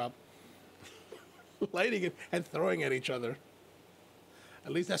cigar shop lighting it and throwing at each other.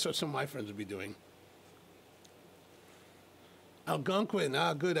 At least that's what some of my friends would be doing. Algonquin.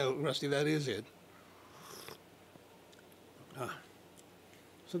 Ah, good, Rusty. That is it.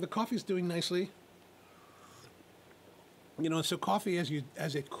 So the coffee's doing nicely. You know, so coffee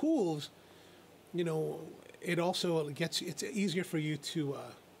as it cools, you know, it also it's easier for you to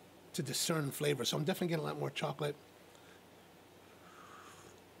discern flavor. So I'm definitely getting a lot more chocolate.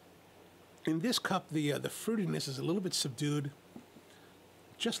 In this cup, the fruitiness is a little bit subdued,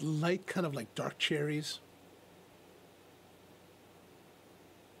 just light, kind of like dark cherries.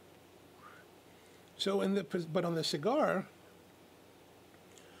 So but on the cigar,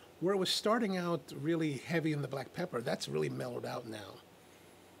 where it was starting out really heavy in the black pepper, that's really mellowed out now.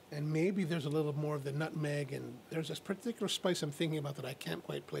 And maybe there's a little more of the nutmeg, and there's this particular spice I'm thinking about that I can't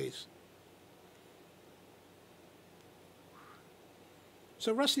quite place.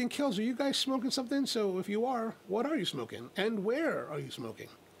 So Rusty and Kells, are you guys smoking something? So if you are, what are you smoking? And where are you smoking?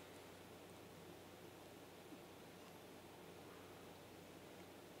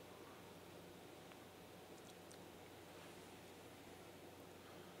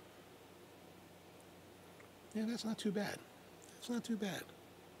 Yeah, that's not too bad. That's not too bad.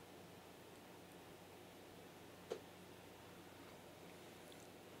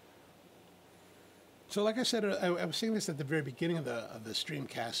 So like I said, I was saying this at the very beginning of the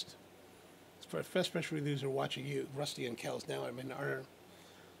streamcast. Especially those who are watching you, Rusty and Kells now. I mean,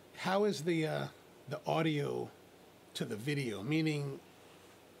 how is the audio to the video? Meaning,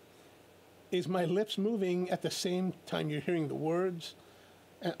 is my lips moving at the same time you're hearing the words?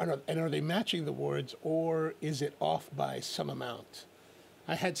 And are they matching the words, or is it off by some amount?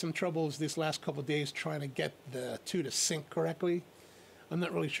 I had some troubles this last couple of days trying to get the two to sync correctly. I'm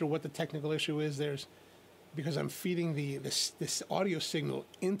not really sure what the technical issue is. Because I'm feeding this audio signal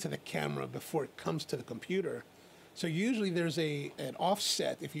into the camera before it comes to the computer. So usually there's an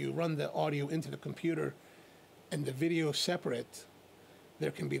offset. If you run the audio into the computer and the video separate,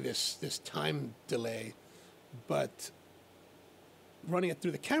 there can be this time delay. But running it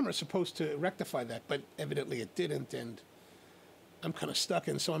through the camera is supposed to rectify that, but evidently it didn't, and I'm kind of stuck.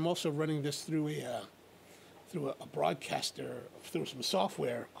 And so I'm also running this through a broadcaster, through some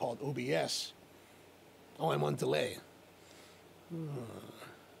software called OBS. Oh, I'm on delay.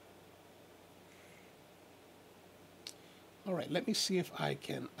 All right, let me see if I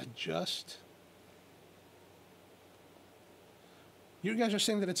can adjust. You guys are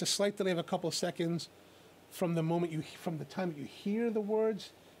saying that it's a slight delay of a couple of seconds from the time that you hear the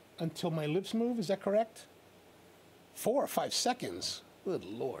words until my lips move. Is that correct? 4 or 5 seconds. Good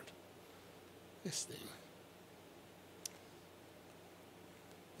Lord. This thing.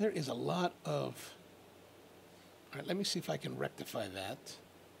 There is a lot of... All right, let me see if I can rectify that.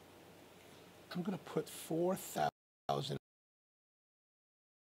 I'm going to put 4,000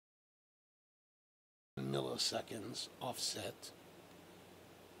 milliseconds offset.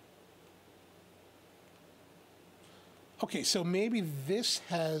 Okay, so maybe this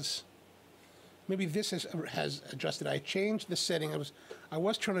has adjusted. I changed the setting. I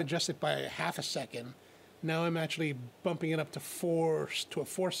was trying to adjust it by half a second. Now I'm actually bumping it up to a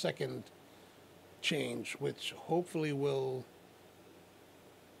 4 second change, which hopefully will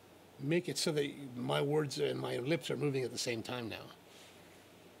make it so that my words and my lips are moving at the same time now.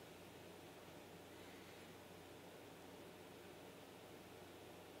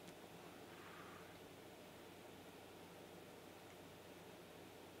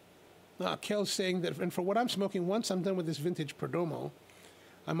 Kel's saying that, and for what I'm smoking, once I'm done with this vintage Perdomo,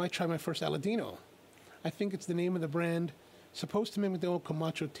 I might try my first Aladino. I think it's the name of the brand, supposed to mimic the old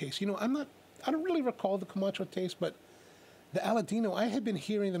Camacho taste. You know, I don't really recall the Camacho taste, but the Aladino, I had been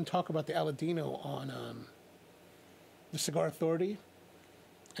hearing them talk about the Aladino on the Cigar Authority.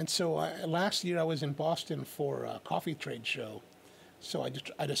 And so last year I was in Boston for a coffee trade show. So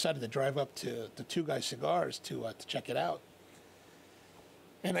I decided to drive up to the Two Guys Cigars to check it out.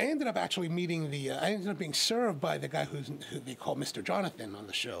 And I ended up actually meeting I ended up being served by the guy who they call Mr. Jonathan on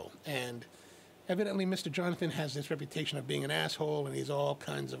the show. And evidently Mr. Jonathan has this reputation of being an asshole, and he's all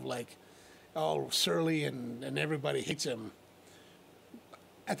kinds of like, all surly, and everybody hates him.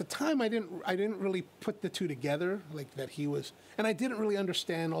 At the time, I didn't really put the two together, like that he was, and I didn't really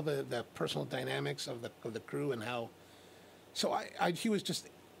understand all the personal dynamics of the crew and how. So he was just,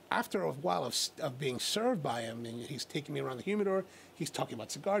 after a while of being served by him, and he's taking me around the humidor, he's talking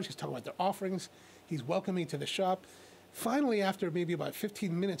about cigars, he's talking about their offerings, he's welcoming me to the shop. Finally, after maybe about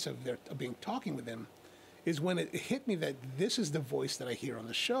 15 minutes of being talking with him, is when it hit me that this is the voice that I hear on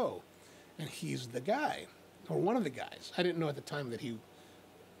the show. And he's the guy, or one of the guys. I didn't know at the time that he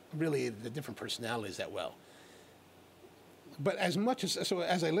really, the different personalities that well. But as much as so,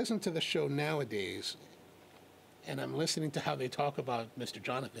 as I listen to the show nowadays, and I'm listening to how they talk about Mr.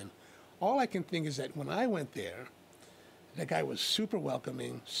 Jonathan, all I can think is that when I went there, that guy was super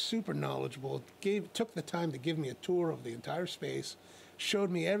welcoming, super knowledgeable, took the time to give me a tour of the entire space, showed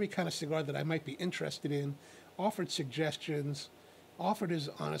me every kind of cigar that I might be interested in, offered suggestions, offered his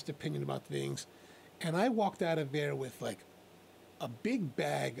honest opinion about things, and I walked out of there with like a big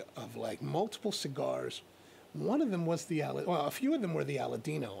bag of like multiple cigars. One of them was a few of them were the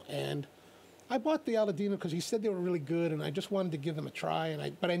Aladino, and I bought the Aladino because he said they were really good, and I just wanted to give them a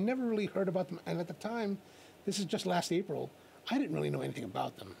try, but I never really heard about them, and at the time, this is just last April, I didn't really know anything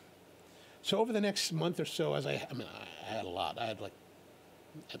about them. So over the next month or so, I had a lot. I had like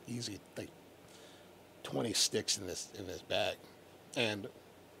easy like 20 sticks in this bag, and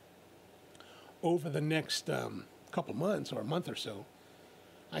over the next couple months or a month or so,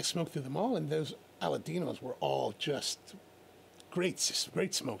 I smoked through them all, and those Aladinos were all just great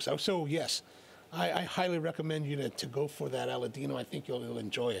smokes. So yes, I highly recommend you to go for that Aladino. I think you'll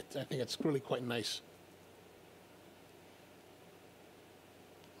enjoy it. I think it's really quite nice.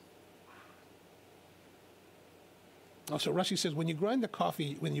 Also, Rusty says when you ground the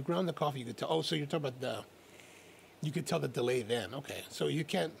coffee, you could tell. Oh, so you're talking about you could tell the delay then. Okay, so you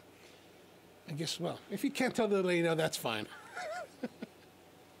can't. I guess, well, if you can't tell the delay now, that's fine.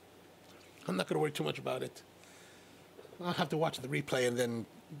 I'm not going to worry too much about it. I'll have to watch the replay and then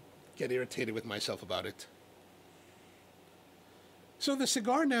get irritated with myself about it. So the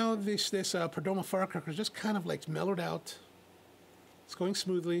cigar now, this Perdomo Firecracker is just kind of like mellowed out. It's going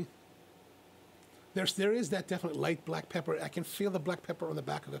smoothly. There is that definite light black pepper. I can feel the black pepper on the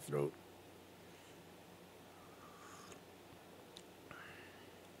back of the throat.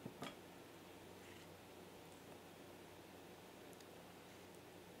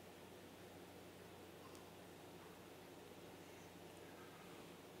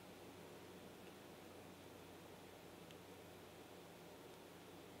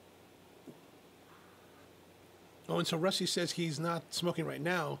 Oh, and so Rusty says he's not smoking right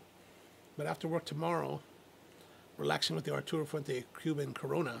now, but after work tomorrow, relaxing with the Arturo Fuente Cuban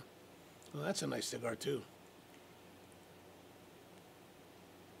Corona. Well, that's a nice cigar, too.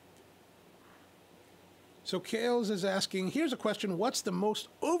 So Kales is asking, here's a question, what's the most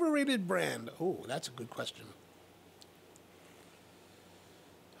overrated brand? Oh, that's a good question.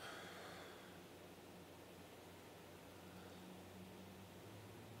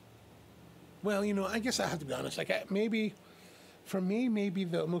 Well, you know, I guess I have to be honest. Like, maybe, for me, maybe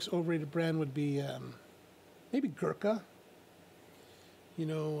the most overrated brand would be maybe Gurkha. You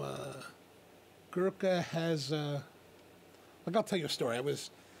know, Gurkha has. Like, I'll tell you a story. I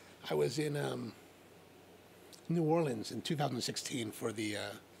was in New Orleans in 2016 for the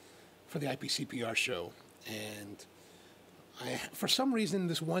IPCPR show, and for some reason,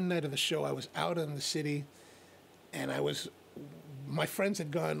 this one night of the show, I was out in the city, and my friends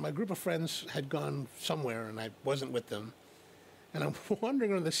had gone, my group of friends had gone somewhere, and I wasn't with them. And I'm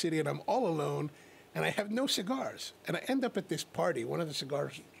wandering around the city, and I'm all alone, and I have no cigars. And I end up at this party, one of the cigar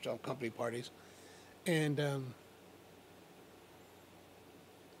company parties, and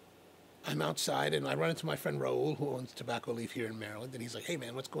I'm outside, and I run into my friend Rahul, who owns Tobacco Leaf here in Maryland, and he's like, hey,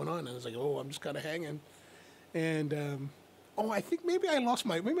 man, what's going on? And I was like, oh, I'm just kind of hanging. And, I think maybe I left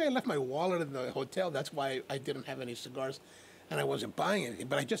my wallet in the hotel. That's why I didn't have any cigars. And I wasn't buying anything,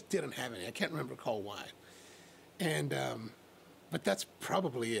 but I just didn't have any. I can't recall why. And, but that's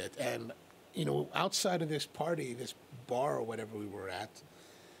probably it. And, you know, outside of this party, this bar or whatever we were at,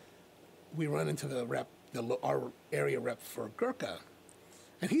 we run into our area rep for Gurkha.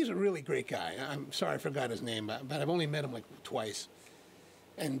 And he's a really great guy. I'm sorry, I forgot his name, but I've only met him like twice.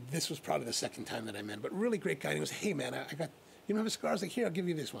 And this was probably the second time that I met him, but really great guy. And he goes, hey, man, I got, you don't have a cigar? I was like, here, I'll give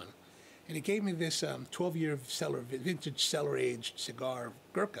you this one. And he gave me this 12-year vintage cellar-aged cigar,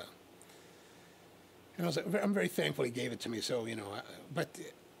 Gurkha. And I was like, I'm very thankful he gave it to me. So, you know, but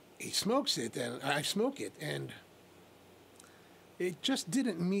he smokes it, and I smoke it, and it just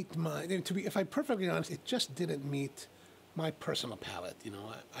didn't meet my. If I'm perfectly honest, it just didn't meet my personal palate. You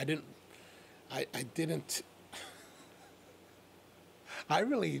know, I didn't. I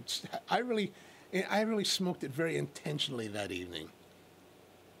really smoked it very intentionally that evening.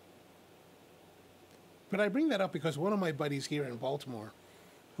 But I bring that up because one of my buddies here in Baltimore,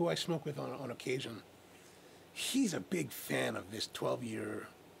 who I smoke with on occasion, he's a big fan of this 12-year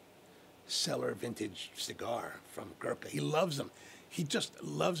cellar vintage cigar from Gurkha. He loves them. He just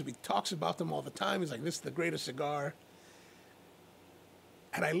loves them. He talks about them all the time. He's like, this is the greatest cigar.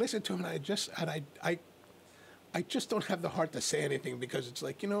 And I listen to him, and I just don't have the heart to say anything, because it's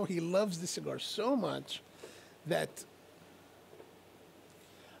like, you know, he loves the cigar so much that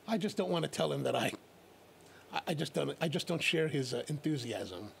I just don't want to tell him that I just don't share his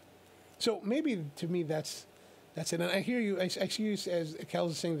enthusiasm. So maybe to me that's it. And I hear you. I see you as Cal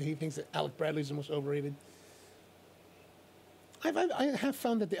is saying that he thinks that Alec Bradley's the most overrated. I have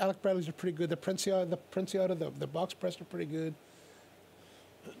found that the Alec Bradleys are pretty good. The Princiata, the box press are pretty good.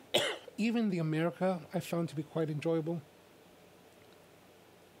 Even the America I found to be quite enjoyable.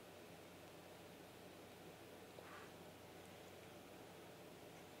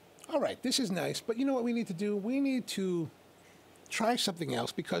 All right, this is nice, but you know what we need to do? We need to try something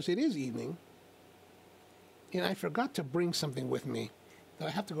else because it is evening, and I forgot to bring something with me that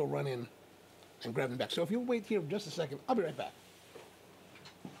I have to go run in and grab them back. So if you'll wait here just a second, I'll be right back.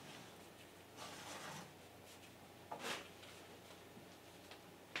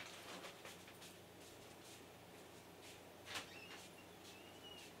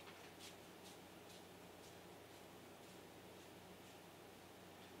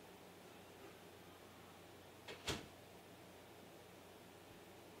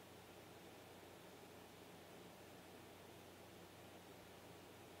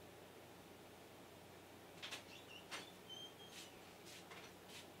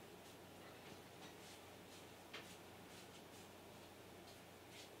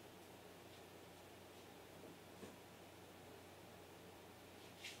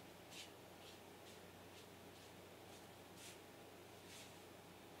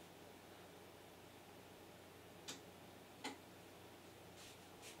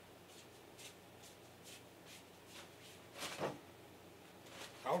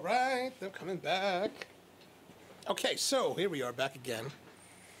 All right, they're coming back. Okay, so here we are back again.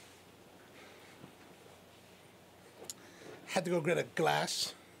 Had to go get a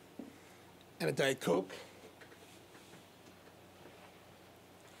glass and a Diet Coke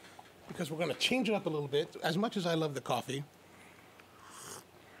because we're going to change it up a little bit. As much as I love the coffee,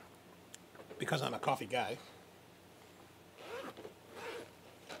 because I'm a coffee guy,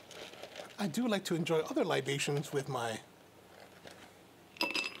 I do like to enjoy other libations with my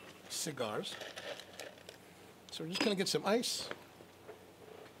cigars. So we're just going to get some ice.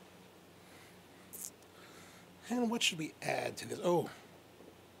 And what should we add to this? Oh.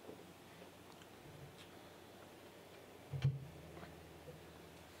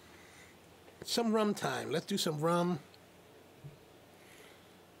 Some rum time. Let's do some rum.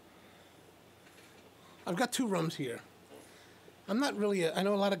 I've got two rums here. I'm not really, I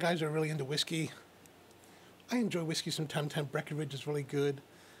know a lot of guys are really into whiskey. I enjoy whiskey from time to time. Breckenridge is really good.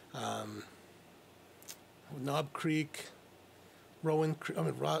 Knob Creek, Rowan Creek,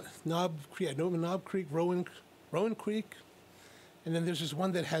 Knob Creek, I know Knob Creek, Rowan Creek. And then there's this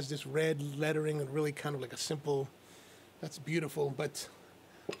one that has this red lettering and really kind of like a simple, that's beautiful. But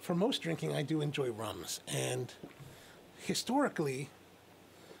for most drinking, I do enjoy rums. And historically,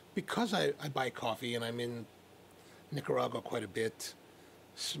 because I buy coffee and I'm in Nicaragua quite a bit,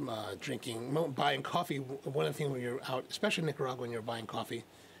 buying coffee, one of the things when you're out, especially in Nicaragua when you're buying coffee,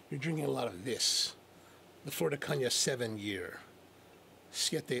 you're drinking a lot of this. The Flor de Caña 7-year,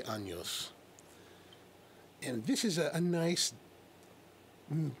 7 años. And this is a nice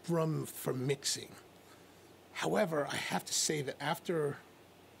rum for mixing. However, I have to say that after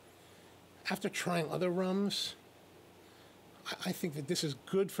trying other rums, I think that this is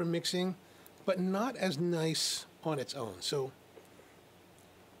good for mixing, but not as nice on its own. So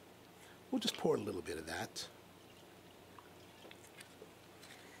we'll just pour a little bit of that.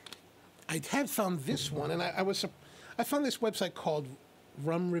 I had found this one, and I found this website called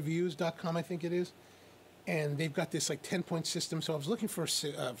rumreviews.com, I think it is, and they've got this like 10-point system. So I was looking for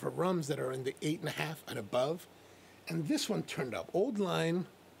rums that are in the 8.5 and above, and this one turned up. Old line,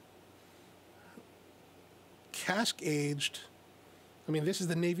 cask aged. I mean, this is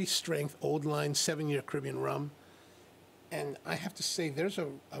the Navy Strength Old Line 7-year Caribbean rum, and I have to say there's a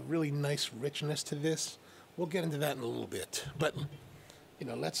really nice richness to this. We'll get into that in a little bit, but you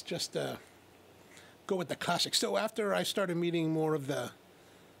know, let's just go with the classic. So after I started meeting more of the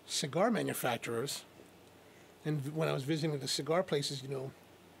cigar manufacturers, and when I was visiting the cigar places, you know,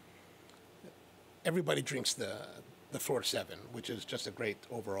 everybody drinks the Flor 7, which is just a great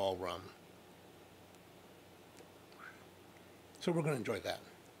overall rum. So we're going to enjoy that.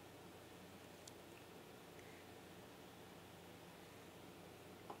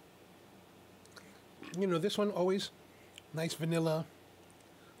 You know, this one always nice vanilla,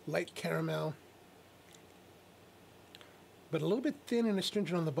 light caramel, but a little bit thin and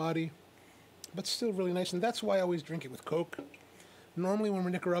astringent on the body, but still really nice. And that's why I always drink it with Coke. Normally when we're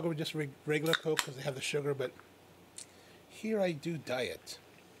in Nicaragua, we just regular Coke because they have the sugar, but here I do diet.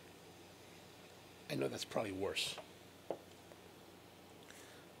 I know that's probably worse.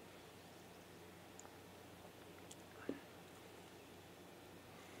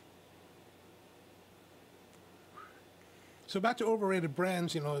 So back to overrated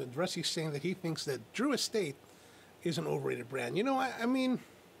brands, Rusty's saying that he thinks that Drew Estate is an overrated brand. I mean,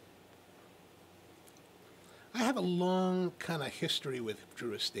 I have a long kind of history with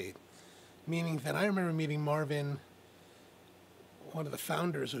Drew Estate, meaning that I remember meeting Marvin, one of the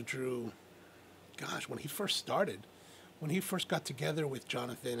founders of Drew, gosh, when he first started, when he first got together with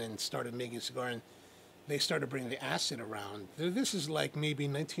Jonathan and started making a cigar, and they started bringing the acid around. This is like maybe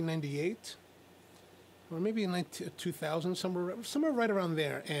 1998, or maybe in 2000, somewhere right around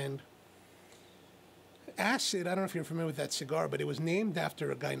there. And acid, I don't know if you're familiar with that cigar, but it was named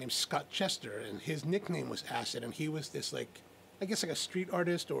after a guy named Scott Chester, and his nickname was Acid, and he was this, like, I guess like a street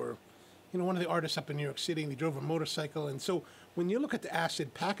artist, or one of the artists up in New York City, and he drove a motorcycle. And so when you look at the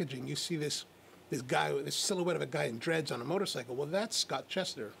Acid packaging, you see this guy, this silhouette of a guy in dreads on a motorcycle. Well, that's Scott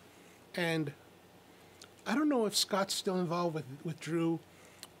Chester. And I don't know if Scott's still involved with Drew,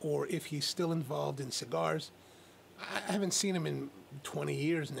 or if he's still involved in cigars. I haven't seen him in 20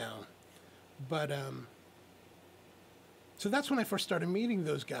 years now. But, so that's when I first started meeting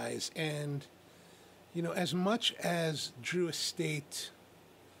those guys. And, as much as Drew Estate,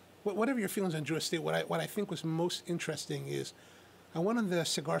 whatever your feelings on Drew Estate, what I think was most interesting is I went on the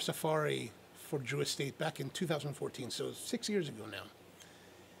cigar safari for Drew Estate back in 2014, so 6 years ago now.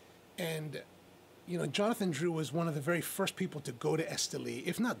 And, Jonathan Drew was one of the very first people to go to Esteli,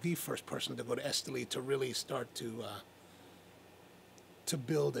 if not the first person to go to Esteli to really start to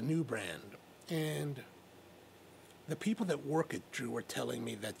build a new brand. And the people that work at Drew were telling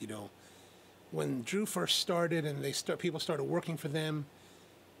me that, when Drew first started and people started working for them,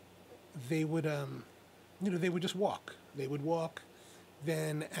 they would, they would just walk. They would walk.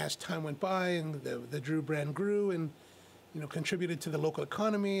 Then as time went by and the Drew brand grew and, contributed to the local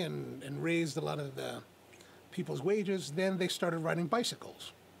economy and raised a lot of the people's wages, then they started riding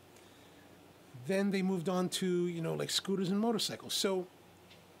bicycles. Then they moved on to, like scooters and motorcycles. So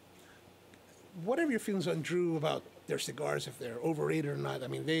whatever your feelings on Drew about their cigars, if they're overrated or not, I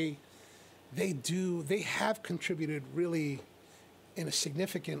mean, they have contributed really in a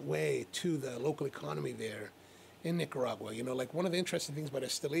significant way to the local economy there in Nicaragua. Like one of the interesting things about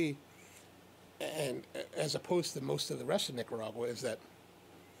Esteli, and as opposed to most of the rest of Nicaragua, is that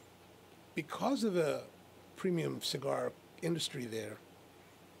because of the premium cigar industry there,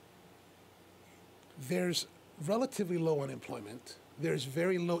 there's relatively low unemployment. There's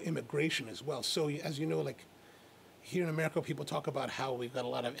very low immigration as well. So as you know, like here in America, people talk about how we've got a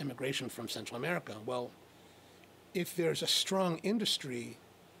lot of immigration from Central America. Well, if there's a strong industry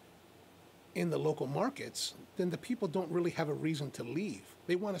in the local markets, then the people don't really have a reason to leave.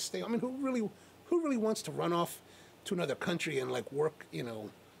 They want to stay. I mean, who really wants to run off to another country and like work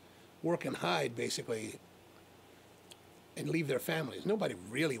and hide basically and leave their families? Nobody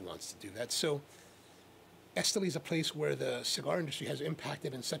really wants to do that. So Esteli is a place where the cigar industry has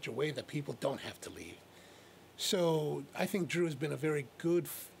impacted in such a way that people don't have to leave. So I think Drew has been a very good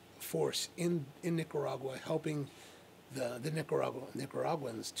force in Nicaragua, helping the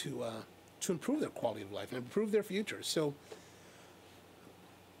Nicaraguans to improve their quality of life and improve their future. So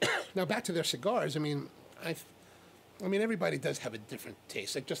now back to their cigars. I mean, everybody does have a different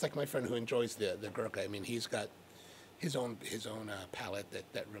taste. Like just like my friend who enjoys the Gurkha. I mean, he's got his own palate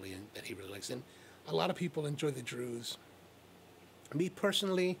that he really likes. And a lot of people enjoy the Drews. Me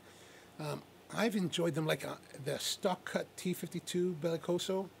personally, I've enjoyed them, like the stock cut T52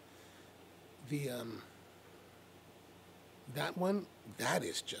 Bellicoso. That one, that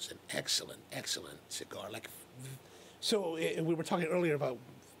is just an excellent cigar. Like, so we were talking earlier about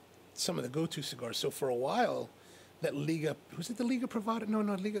some of the go-to cigars. So for a while, that Liga, was it the Liga Privada? No,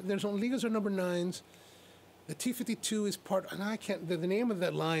 Liga. There's only Ligas are number 9s. The T52 is part, and I can't. The name of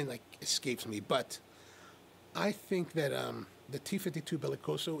that line like escapes me, but I think that the T52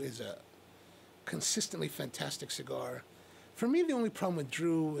 Bellicoso is a consistently fantastic cigar. For me, the only problem with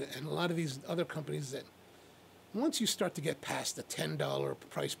Drew and a lot of these other companies is that once you start to get past the $10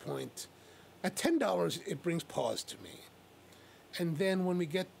 price point, at $10 it brings pause to me. And then when we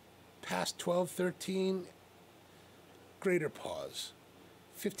get past 12, 13, greater pause.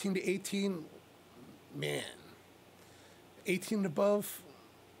 15 to 18, man. 18 and above,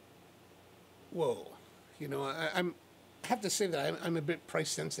 whoa. I have to say that I'm a bit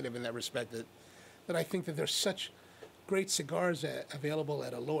price sensitive in that respect, that I think that there's such great cigars available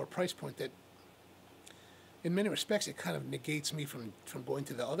at a lower price point that in many respects it kind of negates me from going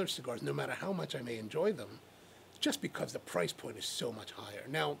to the other cigars, no matter how much I may enjoy them, just because the price point is so much higher.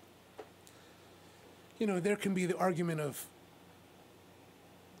 Now, there can be the argument of,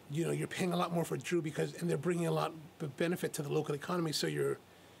 you're paying a lot more for Drew and they're bringing a lot of benefit to the local economy, so you're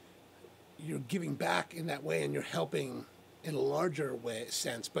giving back in that way and you're helping in a larger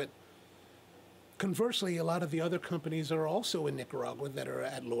sense. But conversely, a lot of the other companies are also in Nicaragua that are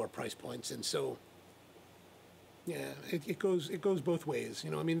at lower price points, and so yeah, it goes both ways.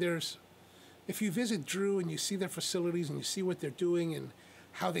 You know, I mean, if you visit Drew and you see their facilities and you see what they're doing and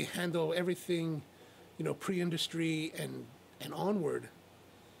how they handle everything, you know, pre-industry and onward,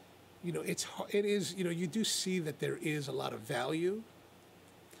 you know, it is, you know, you do see that there is a lot of value,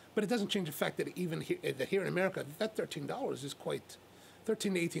 but it doesn't change the fact that even here in America, that $13 is quite, $13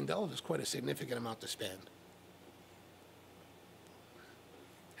 to $18 is quite a significant amount to spend.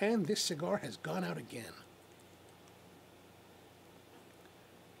 And this cigar has gone out again.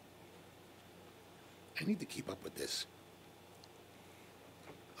 I need to keep up with this.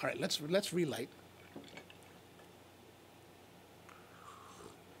 All right, let's relight.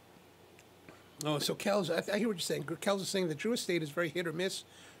 Oh, so Kel's, I hear what you're saying. Kel's is saying the Drew Estate is very hit or miss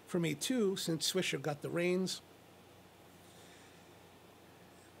for me too, since Swisher got the reins.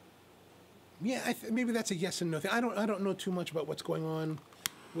 Yeah, maybe that's a yes and no thing. I don't know too much about what's going on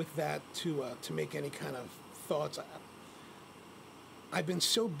with that to make any kind of thoughts. I've been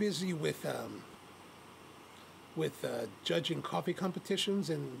so busy with judging coffee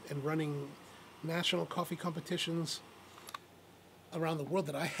competitions and running national coffee competitions around the world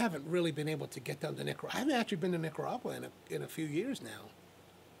that I haven't really been able to get down to Nicaragua. I haven't actually been to Nicaragua in a few years now.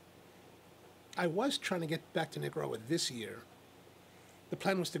 I was trying to get back to Nicaragua this year. The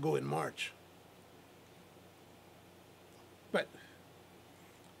plan was to go in March. But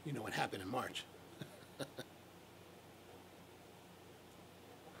you know what happened in March.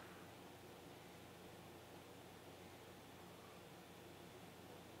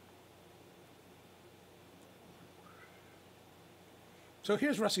 So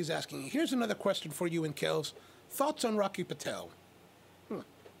here's Rusty's asking, here's another question for you and Kels. Thoughts on Rocky Patel?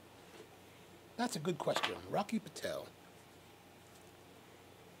 That's a good question. Rocky Patel.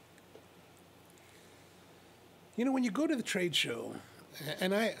 You know, when you go to the trade show,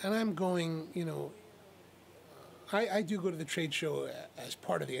 and I'm going, you know, I do go to the trade show as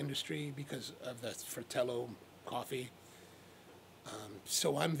part of the industry because of the Fratello coffee.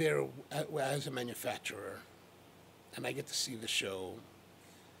 So I'm there as a manufacturer, and I get to see the show.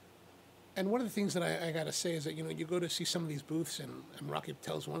 And one of the things that I got to say is that, you know, you go to see some of these booths, and Rocky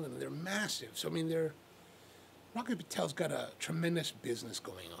Patel's one of them, they're massive. So, I mean, Rocky Patel's got a tremendous business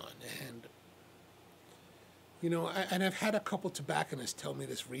going on. And, you know, and I've had a couple tobacconists tell me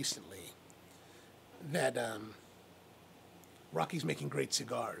this recently, that Rocky's making great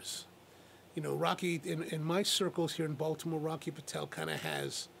cigars. You know, Rocky, in my circles here in Baltimore, Rocky Patel kind of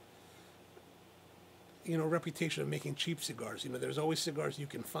has, you know, a reputation of making cheap cigars. You know, there's always cigars you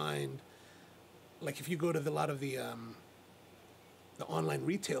can find. Like if you go to a lot of the online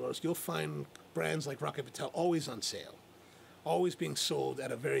retailers, you'll find brands like Rocky Patel always on sale, always being sold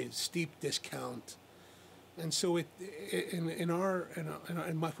at a very steep discount. And so within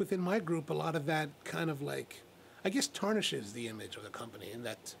my group, a lot of that kind of like, I guess, tarnishes the image of the company. In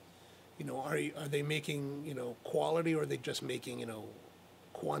that, you know, are they making, you know, quality, or are they just making, you know,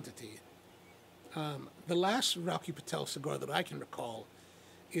 quantity? The last Rocky Patel cigar that I can recall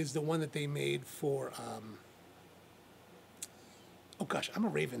is the one that they made for, oh gosh, I'm a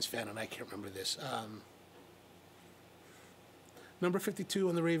Ravens fan and I can't remember this. Number 52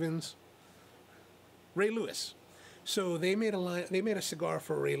 on the Ravens, Ray Lewis. So they made a cigar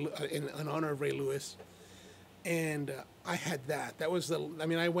for Ray, in honor of Ray Lewis, and I had that. That was I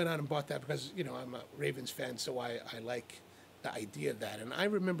mean, I went out and bought that because, you know, I'm a Ravens fan, so I like the idea of that. And I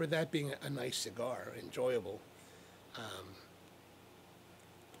remember that being a nice cigar, enjoyable.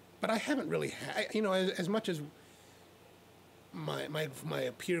 But I haven't really had, you know, as much as my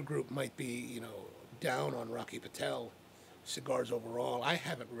peer group might be, you know, down on Rocky Patel cigars overall, I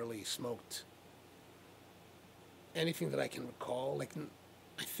haven't really smoked anything that I can recall. Like,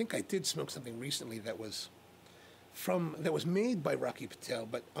 I think I did smoke something recently that was made by Rocky Patel,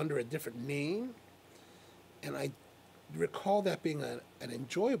 but under a different name. And I recall that being an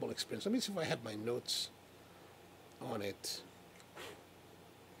enjoyable experience. Let me see if I have my notes on it.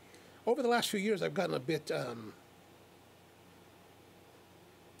 Over the last few years, I've gotten a bit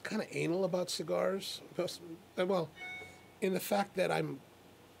kind of anal about cigars. Well, in the fact that I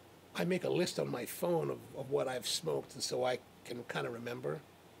make a list on my phone of what I've smoked, and so I can kind of remember.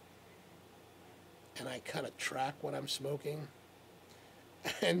 And I kind of track what I'm smoking.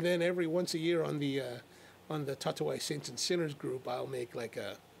 And then every once a year on the Tatawai Saints and Sinners group, I'll make like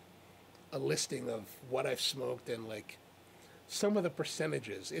a listing of what I've smoked and like some of the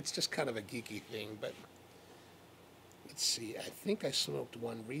percentages. It's just kind of a geeky thing, but let's see. I think I smoked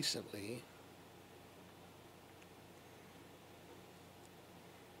one recently.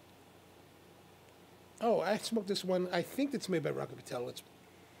 Oh, I smoked this one. I think it's made by Rocky Patel. It's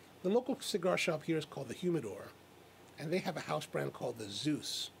the local cigar shop here is called the Humidor, and they have a house brand called the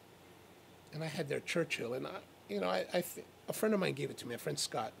Zeus. And I had their Churchill, and a friend of mine gave it to me. A friend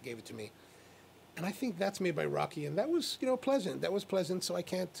Scott gave it to me, and I think that's made by Rocky, and that was pleasant. That was pleasant. So I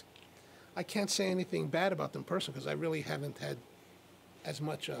can't say anything bad about them personally because I really haven't had as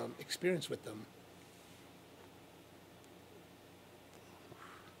much experience with them.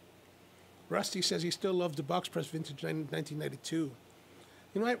 Rusty says he still loves the box press vintage 1992.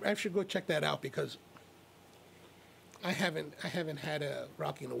 I should go check that out because I haven't had a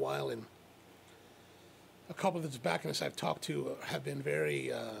Rocky in a while, and a couple of the tobacconists I've talked to have been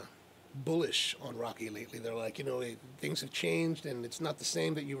very bullish on Rocky lately. They're like, things have changed and it's not the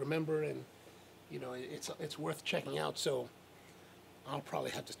same that you remember, and it's worth checking out. So I'll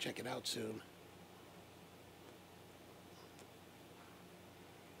probably have to check it out soon.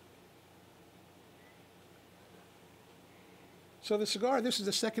 So the cigar, this is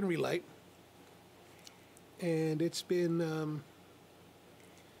the second relight, and it's been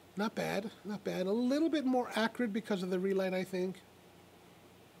not bad, not bad. A little bit more acrid because of the relight, I think.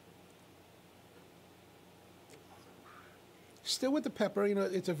 Still with the pepper,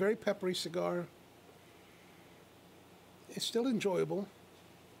 it's a very peppery cigar. It's still enjoyable.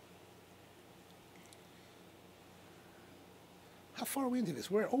 How far are we into this?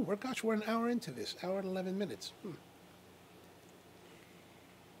 We're an hour into this, hour and 11 minutes.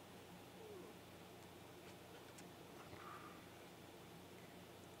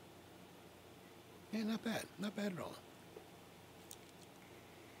 Yeah, not bad. Not bad at all.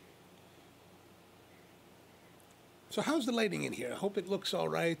 So how's the lighting in here? I hope it looks all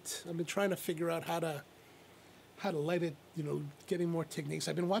right. I've been trying to figure out how to light it, getting more techniques.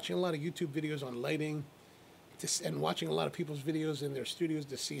 I've been watching a lot of YouTube videos on lighting and watching a lot of people's videos in their studios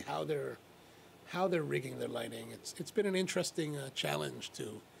to see how they're rigging their lighting. It's been an interesting challenge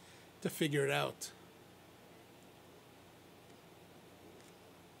to figure it out.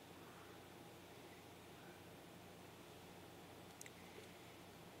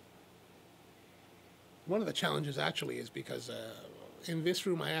 One of the challenges actually is because in this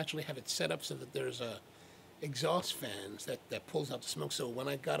room I actually have it set up so that there's exhaust fans that pulls out the smoke. So when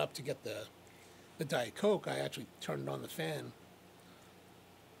I got up to get the Diet Coke, I actually turned on the fan.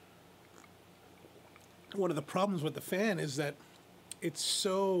 One of the problems with the fan is that it's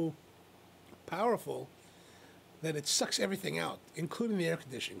so powerful that it sucks everything out, including the air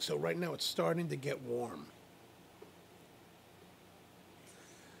conditioning. So right now it's starting to get warm.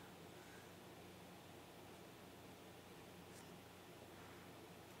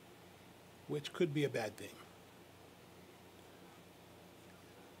 Which could be a bad thing.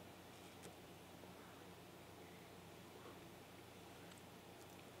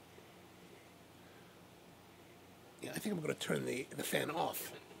 Yeah, I think I'm going to turn the fan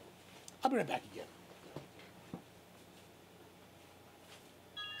off. I'll be right back again.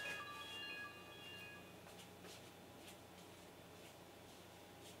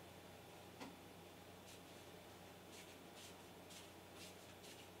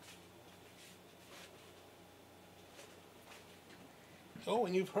 Oh,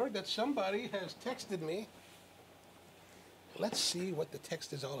 and you've heard that somebody has texted me. Let's see what the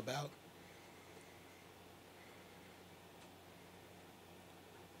text is all about.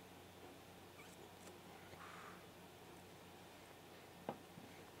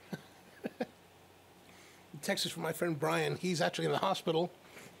 The text is from my friend Brian. He's actually in the hospital.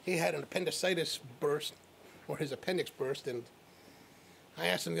 He had an appendicitis burst, or his appendix burst, and I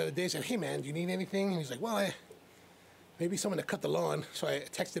asked him the other day, I said, hey man, do you need anything? And he's like, well, maybe someone to cut the lawn. So I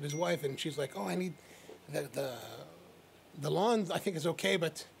texted his wife, and she's like, oh, I need the lawn, I think is okay,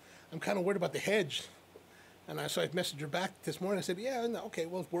 but I'm kind of worried about the hedge. And so I messaged her back this morning. I said, yeah, no, okay,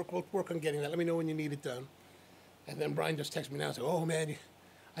 we'll work on getting that. Let me know when you need it done. And then Brian just texted me now and said, oh, man,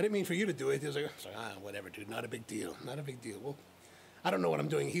 I didn't mean for you to do it. He was like, whatever, dude, not a big deal. Not a big deal. Well, I don't know what I'm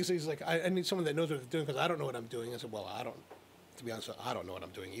doing. He's like, I need someone that knows what they're doing because I don't know what I'm doing. I said, well, to be honest, I don't know what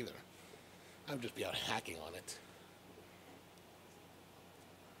I'm doing either. I'll just be out hacking on it.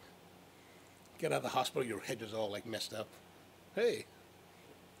 Get out of the hospital, your hedge is all like messed up. Hey.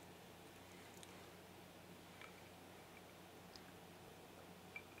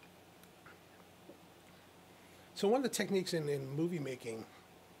 So one of the techniques in movie making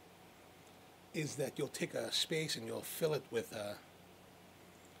is that you'll take a space and you'll fill it with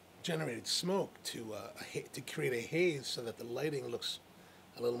generated smoke to create a haze so that the lighting looks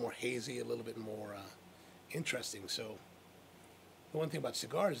a little more hazy, a little bit more interesting. So the one thing about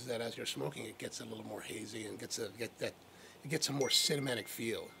cigars is that as you're smoking, it gets a little more hazy and it gets a more cinematic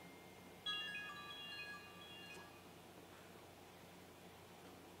feel.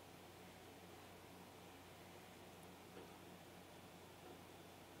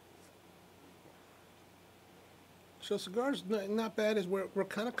 So cigars, not bad. Is we're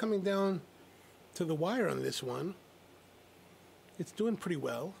kind of coming down to the wire on this one. It's doing pretty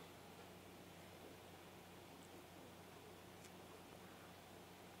well.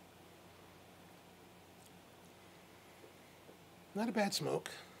 Not a bad smoke.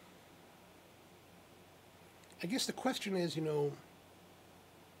 I guess the question is, you know,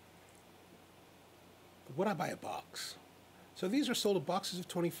 would I buy a box? So these are sold in boxes of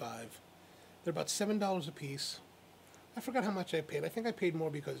 25. They're about $7 a piece. I forgot how much I paid. I think I paid more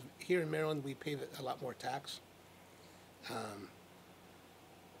because here in Maryland we pay a lot more tax.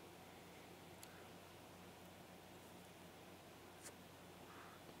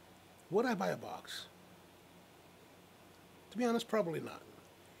 Would I buy a box? To be honest, probably not.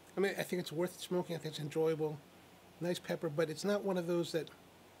 I mean, I think it's worth smoking. I think it's enjoyable. Nice pepper, but it's not one of those that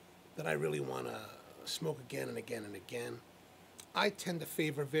I really want to smoke again and again and again. I tend to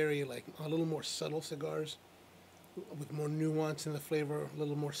favor very, like, a little more subtle cigars with more nuance in the flavor, a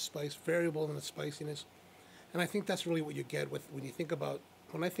little more spice, variable in the spiciness. And I think that's really what you get with when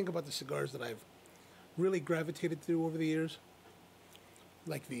I think about the cigars that I've really gravitated to over the years,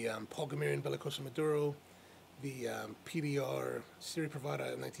 like the Paul Gamerian Bellicoso Maduro, the PDR Siri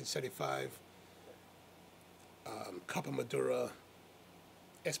Privada in 1975, Capa Madura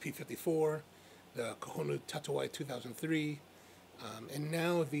SP54, the Kohonu Tatuai 2003, and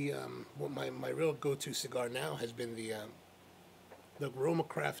now the my real go-to cigar now has been the Roma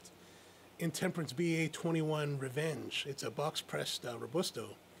Craft Intemperance BA21 Revenge. It's a box-pressed Robusto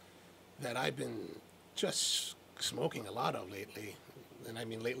that I've been just smoking a lot of lately, and I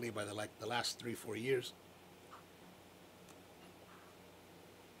mean lately by the last 3-4 years.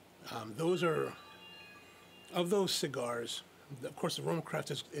 Those are, of those cigars, of course the Roma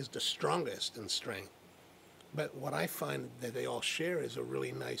Craft is the strongest in strength, but what I find that they all share is a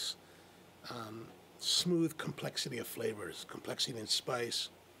really nice, smooth complexity of flavors, complexity in spice,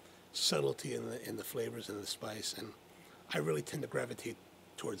 subtlety in the flavors and the spice, and I really tend to gravitate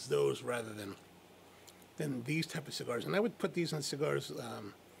towards those rather than these type of cigars. And I would put these in cigars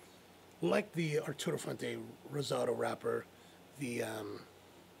like the Arturo Fuente Rosado wrapper, the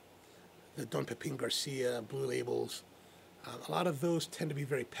Don Pepin Garcia Blue Labels. A lot of those tend to be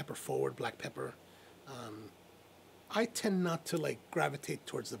very pepper forward, black pepper. I tend not to like gravitate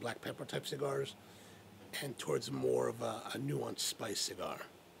towards the black pepper type cigars and towards more of a nuanced spice cigar.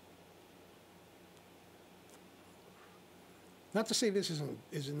 Not to say this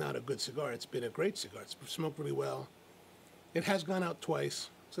is not a good cigar. It's been a great cigar. It's smoked really well. It has gone out twice,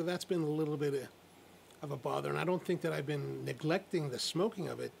 so that's been a little bit of a bother. And I don't think that I've been neglecting the smoking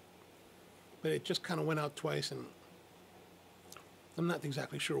of it, but it just kind of went out twice, and I'm not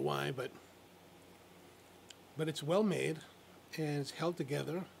exactly sure why, but it's well made and it's held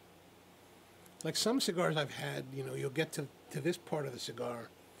together. Like some cigars I've had, you know, you'll get to this part of the cigar,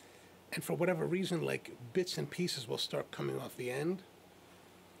 and for whatever reason, like bits and pieces will start coming off the end.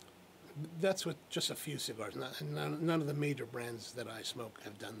 That's with just a few cigars. None of the major brands that I smoke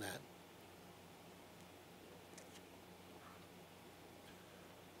have done that.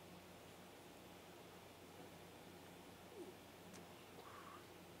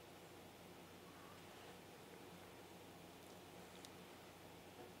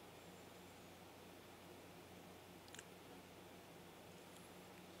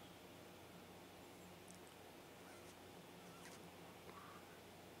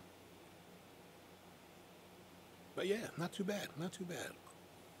 But yeah, not too bad, not too bad.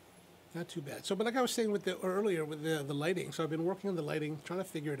 Not too bad. So, but like I was saying earlier with the lighting, so I've been working on the lighting, trying to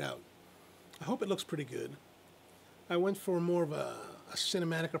figure it out. I hope it looks pretty good. I went for more of a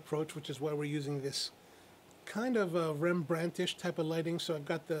cinematic approach, which is why we're using this kind of a Rembrandtish type of lighting. So I've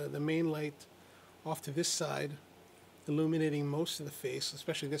got the main light off to this side, illuminating most of the face,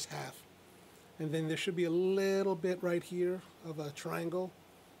 especially this half. And then there should be a little bit right here of a triangle.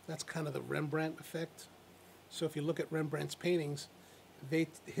 That's kind of the Rembrandt effect. So if you look at Rembrandt's paintings,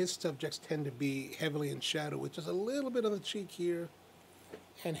 his subjects tend to be heavily in shadow, with just a little bit on the cheek here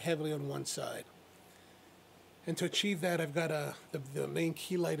and heavily on one side. And to achieve that, I've got the main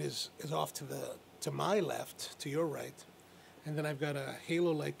key light is off to my left, to your right, and then I've got a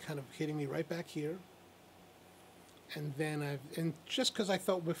halo light kind of hitting me right back here. And then just because I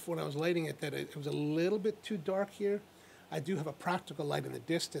felt before when I was lighting it that it was a little bit too dark here, I do have a practical light in the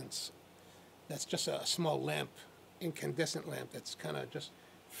distance. That's just a small lamp, incandescent lamp, that's kind of just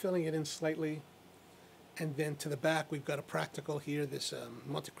filling it in slightly. And then to the back, we've got a practical here, this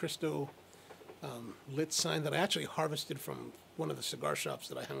Monte Cristo lit sign that I actually harvested from one of the cigar shops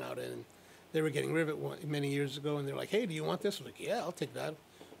that I hung out in. They were getting rid of it many years ago, and they're like, "Hey, do you want this?" I was like, "Yeah, I'll take that.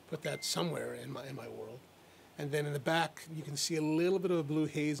 Put that somewhere in my world." And then in the back, you can see a little bit of a blue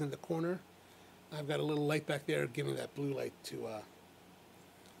haze in the corner. I've got a little light back there giving that blue light to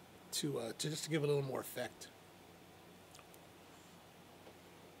just to give it a little more effect.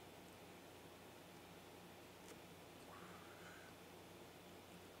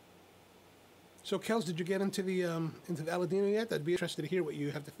 So, Kels, did you get into the Aladino yet? I'd be interested to hear what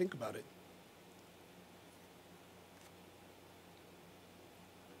you have to think about it.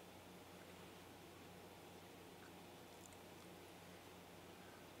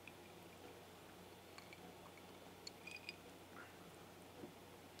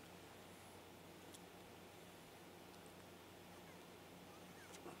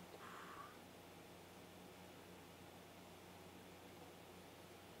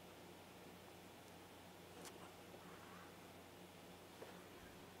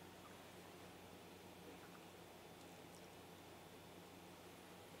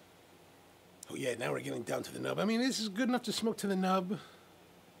 Oh yeah, now we're getting down to the nub. I mean, this is good enough to smoke to the nub.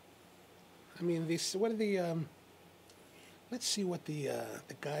 I mean, these. What are the? Let's see what the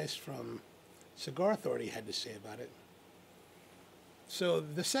guys from Cigar Authority had to say about it. So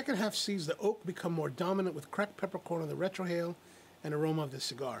the second half sees the oak become more dominant with cracked peppercorn on the retrohale and aroma of the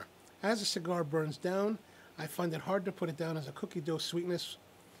cigar. As the cigar burns down, I find it hard to put it down as a cookie dough sweetness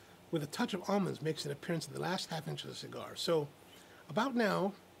with a touch of almonds makes an appearance in the last half inch of the cigar. So about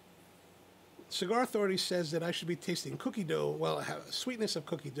now, Cigar Authority says that I should be tasting cookie dough, well, a sweetness of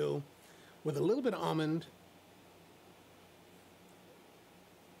cookie dough with a little bit of almond.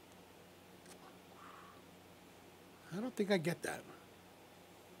 I don't think I get that.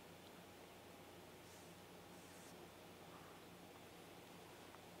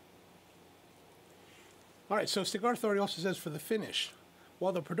 All right, so Cigar Authority also says for the finish,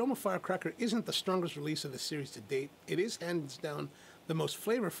 while the Perdomo Firecracker isn't the strongest release of the series to date, it is hands down the most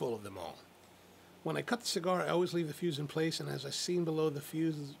flavorful of them all. When I cut the cigar, I always leave the fuse in place, and as I've seen below, the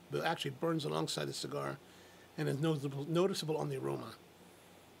fuse actually burns alongside the cigar and is noticeable on the aroma.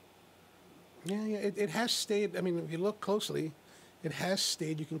 Yeah, it has stayed. I mean, if you look closely, it has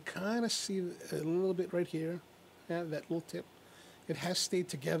stayed. You can kind of see a little bit right here, yeah, that little tip. It has stayed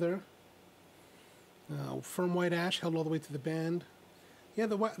together. Firm white ash held all the way to the band. Yeah,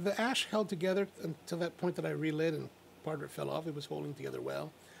 the ash held together until that point that I relit and part of it fell off. It was holding together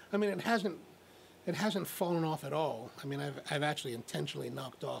well. I mean, it hasn't fallen off at all. I mean, I've actually intentionally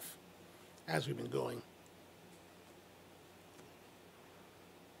knocked off as we've been going.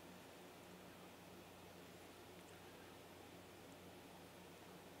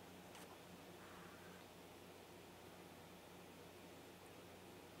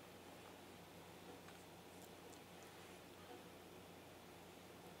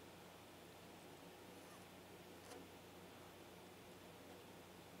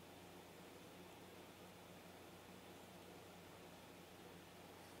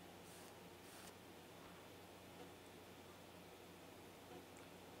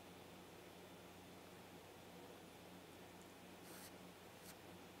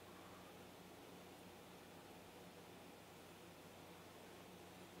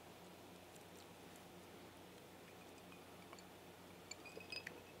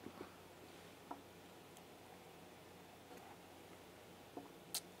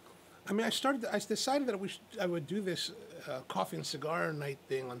 I mean, I decided that I would do this coffee and cigar night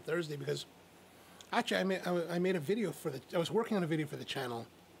thing on Thursday because actually I made a video for I was working on a video for the channel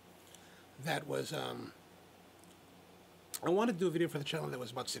that was, I wanted to do a video for the channel that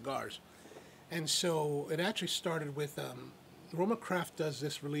was about cigars. And so it actually started with, Roma Craft does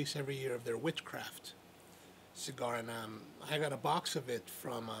this release every year of their Witchcraft cigar. And I got a box of it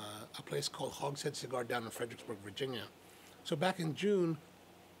from a place called Hogshead Cigar down in Fredericksburg, Virginia. So back in June,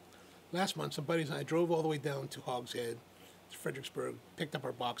 last month, some buddies and I drove all the way down to Hogshead, to Fredericksburg, picked up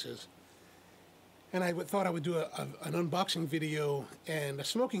our boxes, and I thought I would do an unboxing video and a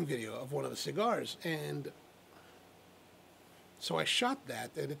smoking video of one of the cigars. And so I shot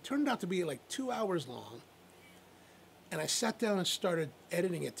that, and it turned out to be like 2 hours long. And I sat down and started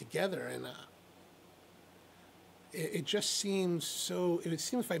editing it together, and it just seemed so. It would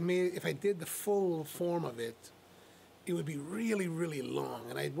seem if I did the full form of it, it would be really, really long,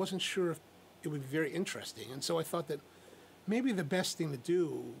 and I wasn't sure if it would be very interesting. And so I thought that maybe the best thing to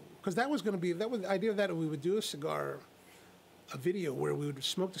do, because that was the idea of that we would do a video where we would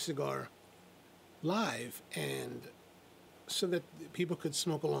smoke the cigar live, and so that people could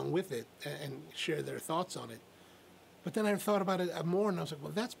smoke along with it and share their thoughts on it. But then I thought about it more, and I was like,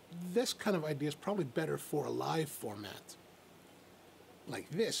 well, this kind of idea is probably better for a live format like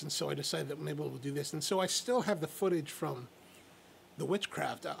this. And so I decided that maybe we'll do this. And so I still have the footage from the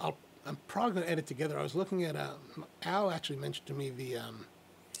Witchcraft. I'm probably going to edit together. I was looking at, Al actually mentioned to me the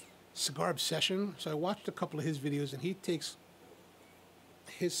Cigar Obsession. So I watched a couple of his videos, and he takes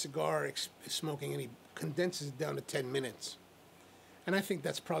his cigar smoking and he condenses it down to 10 minutes. And I think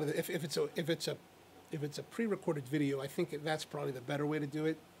that's probably, if it's a pre-recorded video, I think that's probably the better way to do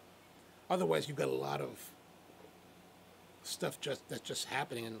it. Otherwise, you've got a lot of stuff that's just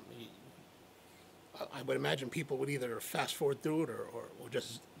happening, and I would imagine people would either fast forward through it or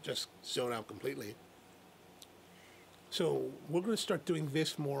just zone out completely. So we're going to start doing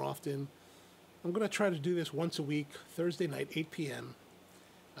this more often. I'm going to try to do this once a week, Thursday night, 8 p.m.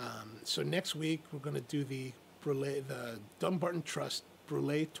 So next week we're going to do the Dumbarton Trust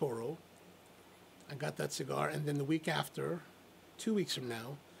Brûlé Toro. I got that cigar, and then the week after, 2 weeks from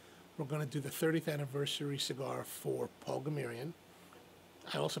now, we're going to do the 30th anniversary cigar for Paul Gamerian.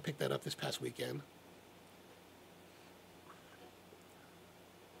 I also picked that up this past weekend.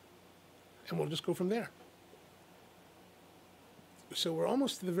 And we'll just go from there. So we're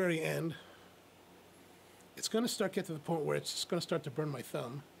almost to the very end. It's going to get to the point where it's just going to start to burn my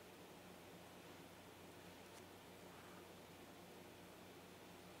thumb.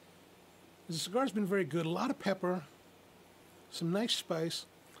 The cigar's been very good. A lot of pepper, some nice spice.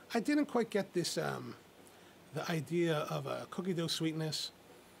 I didn't quite get this, the idea of a cookie dough sweetness.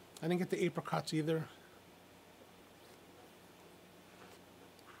 I didn't get the apricots either.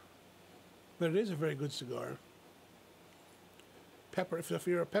 But it is a very good cigar. Pepper, if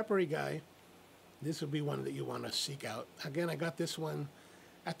you're a peppery guy, this would be one that you want to seek out. Again, I got this one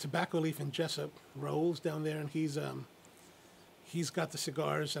at Tobacco Leaf in Jessup. Rahul's down there, and he's got the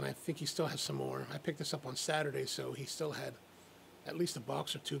cigars, and I think he still has some more. I picked this up on Saturday, so he still had at least a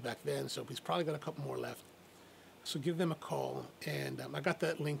box or two back then, so he's probably got a couple more left. So give them a call, and I got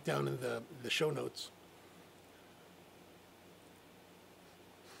that link down in the show notes.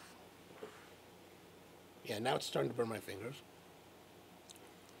 Yeah, now it's starting to burn my fingers.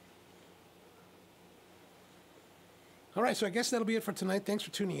 All right, so I guess that'll be it for tonight. Thanks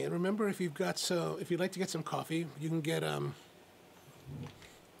for tuning in. Remember, if you'd like to get some coffee, you can get the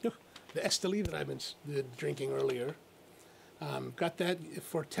Esteli that I've been drinking earlier. Got that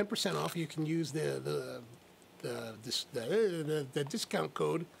for 10% off. You can use the discount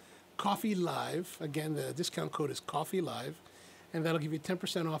code Coffee Live. Again, the discount code is Coffee Live, and that'll give you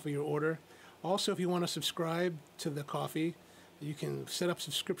 10% off of your order. Also, if you want to subscribe to the coffee, you can set up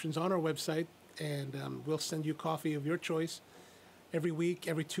subscriptions on our website, and we'll send you coffee of your choice every week,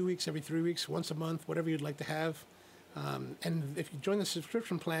 every 2 weeks, every 3 weeks, once a month, whatever you'd like to have. And if you join the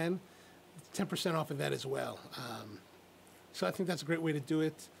subscription plan, 10% off of that as well. So I think that's a great way to do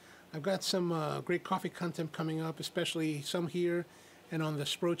it. I've got some great coffee content coming up, especially some here and on the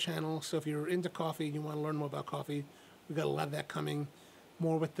Spro channel. So if you're into coffee and you want to learn more about coffee, we've got a lot of that coming.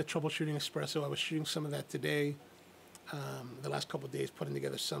 More with the troubleshooting espresso. I was shooting some of that today. The last couple of days, putting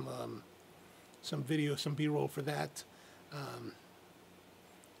together some video, some B-roll for that.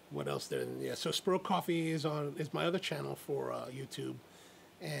 What else there? Yeah, so Spro Coffee is my other channel for YouTube,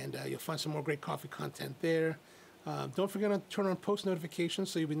 and you'll find some more great coffee content there. Don't forget to turn on post notifications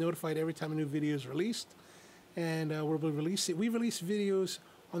so you'll be notified every time a new video is released. And we release videos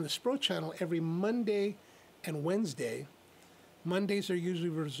on the Spro channel every Monday and Wednesday. Mondays are usually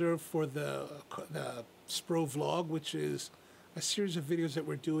reserved for the Spro vlog, which is a series of videos that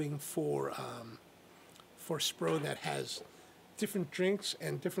we're doing for Spro that has different drinks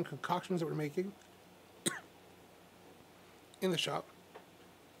and different concoctions that we're making in the shop.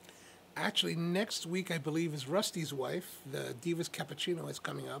 Actually, next week, I believe, is Rusty's wife. The Divas Cappuccino is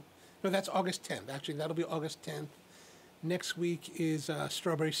coming up. No, that's August 10th. Actually, that'll be August 10th. Next week is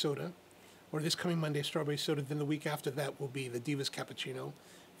Strawberry Soda, or this coming Monday, Strawberry Soda. Then the week after that will be the Divas Cappuccino,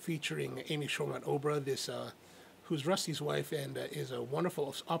 featuring Amy Shormat Obra, who's Rusty's wife and is a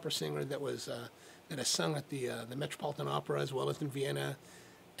wonderful opera singer that has sung at the Metropolitan Opera as well as in Vienna,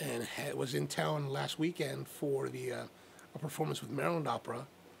 and was in town last weekend for a performance with Maryland Opera.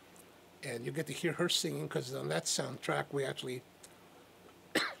 And you get to hear her singing, because on that soundtrack we actually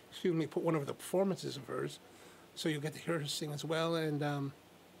put one of the performances of hers, so you get to hear her sing as well. And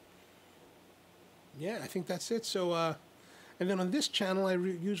yeah, I think that's it. So and then on this channel I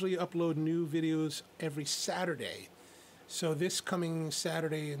usually upload new videos every Saturday. So this coming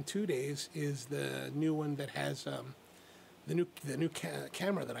Saturday in 2 days is the new one that has the new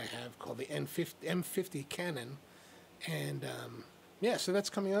camera that I have, called the M50 Canon. And yeah, so that's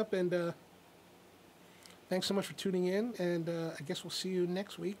coming up, and thanks so much for tuning in, and I guess we'll see you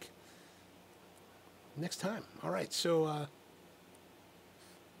next time. All right, so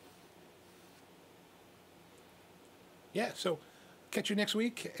yeah, so catch you next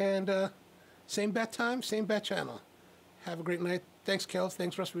week, and same bat time, same bat channel. Have a great night. Thanks, Kels.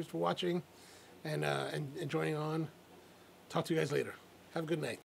 Thanks, Russ, for watching and joining on. Talk to you guys later. Have a good night.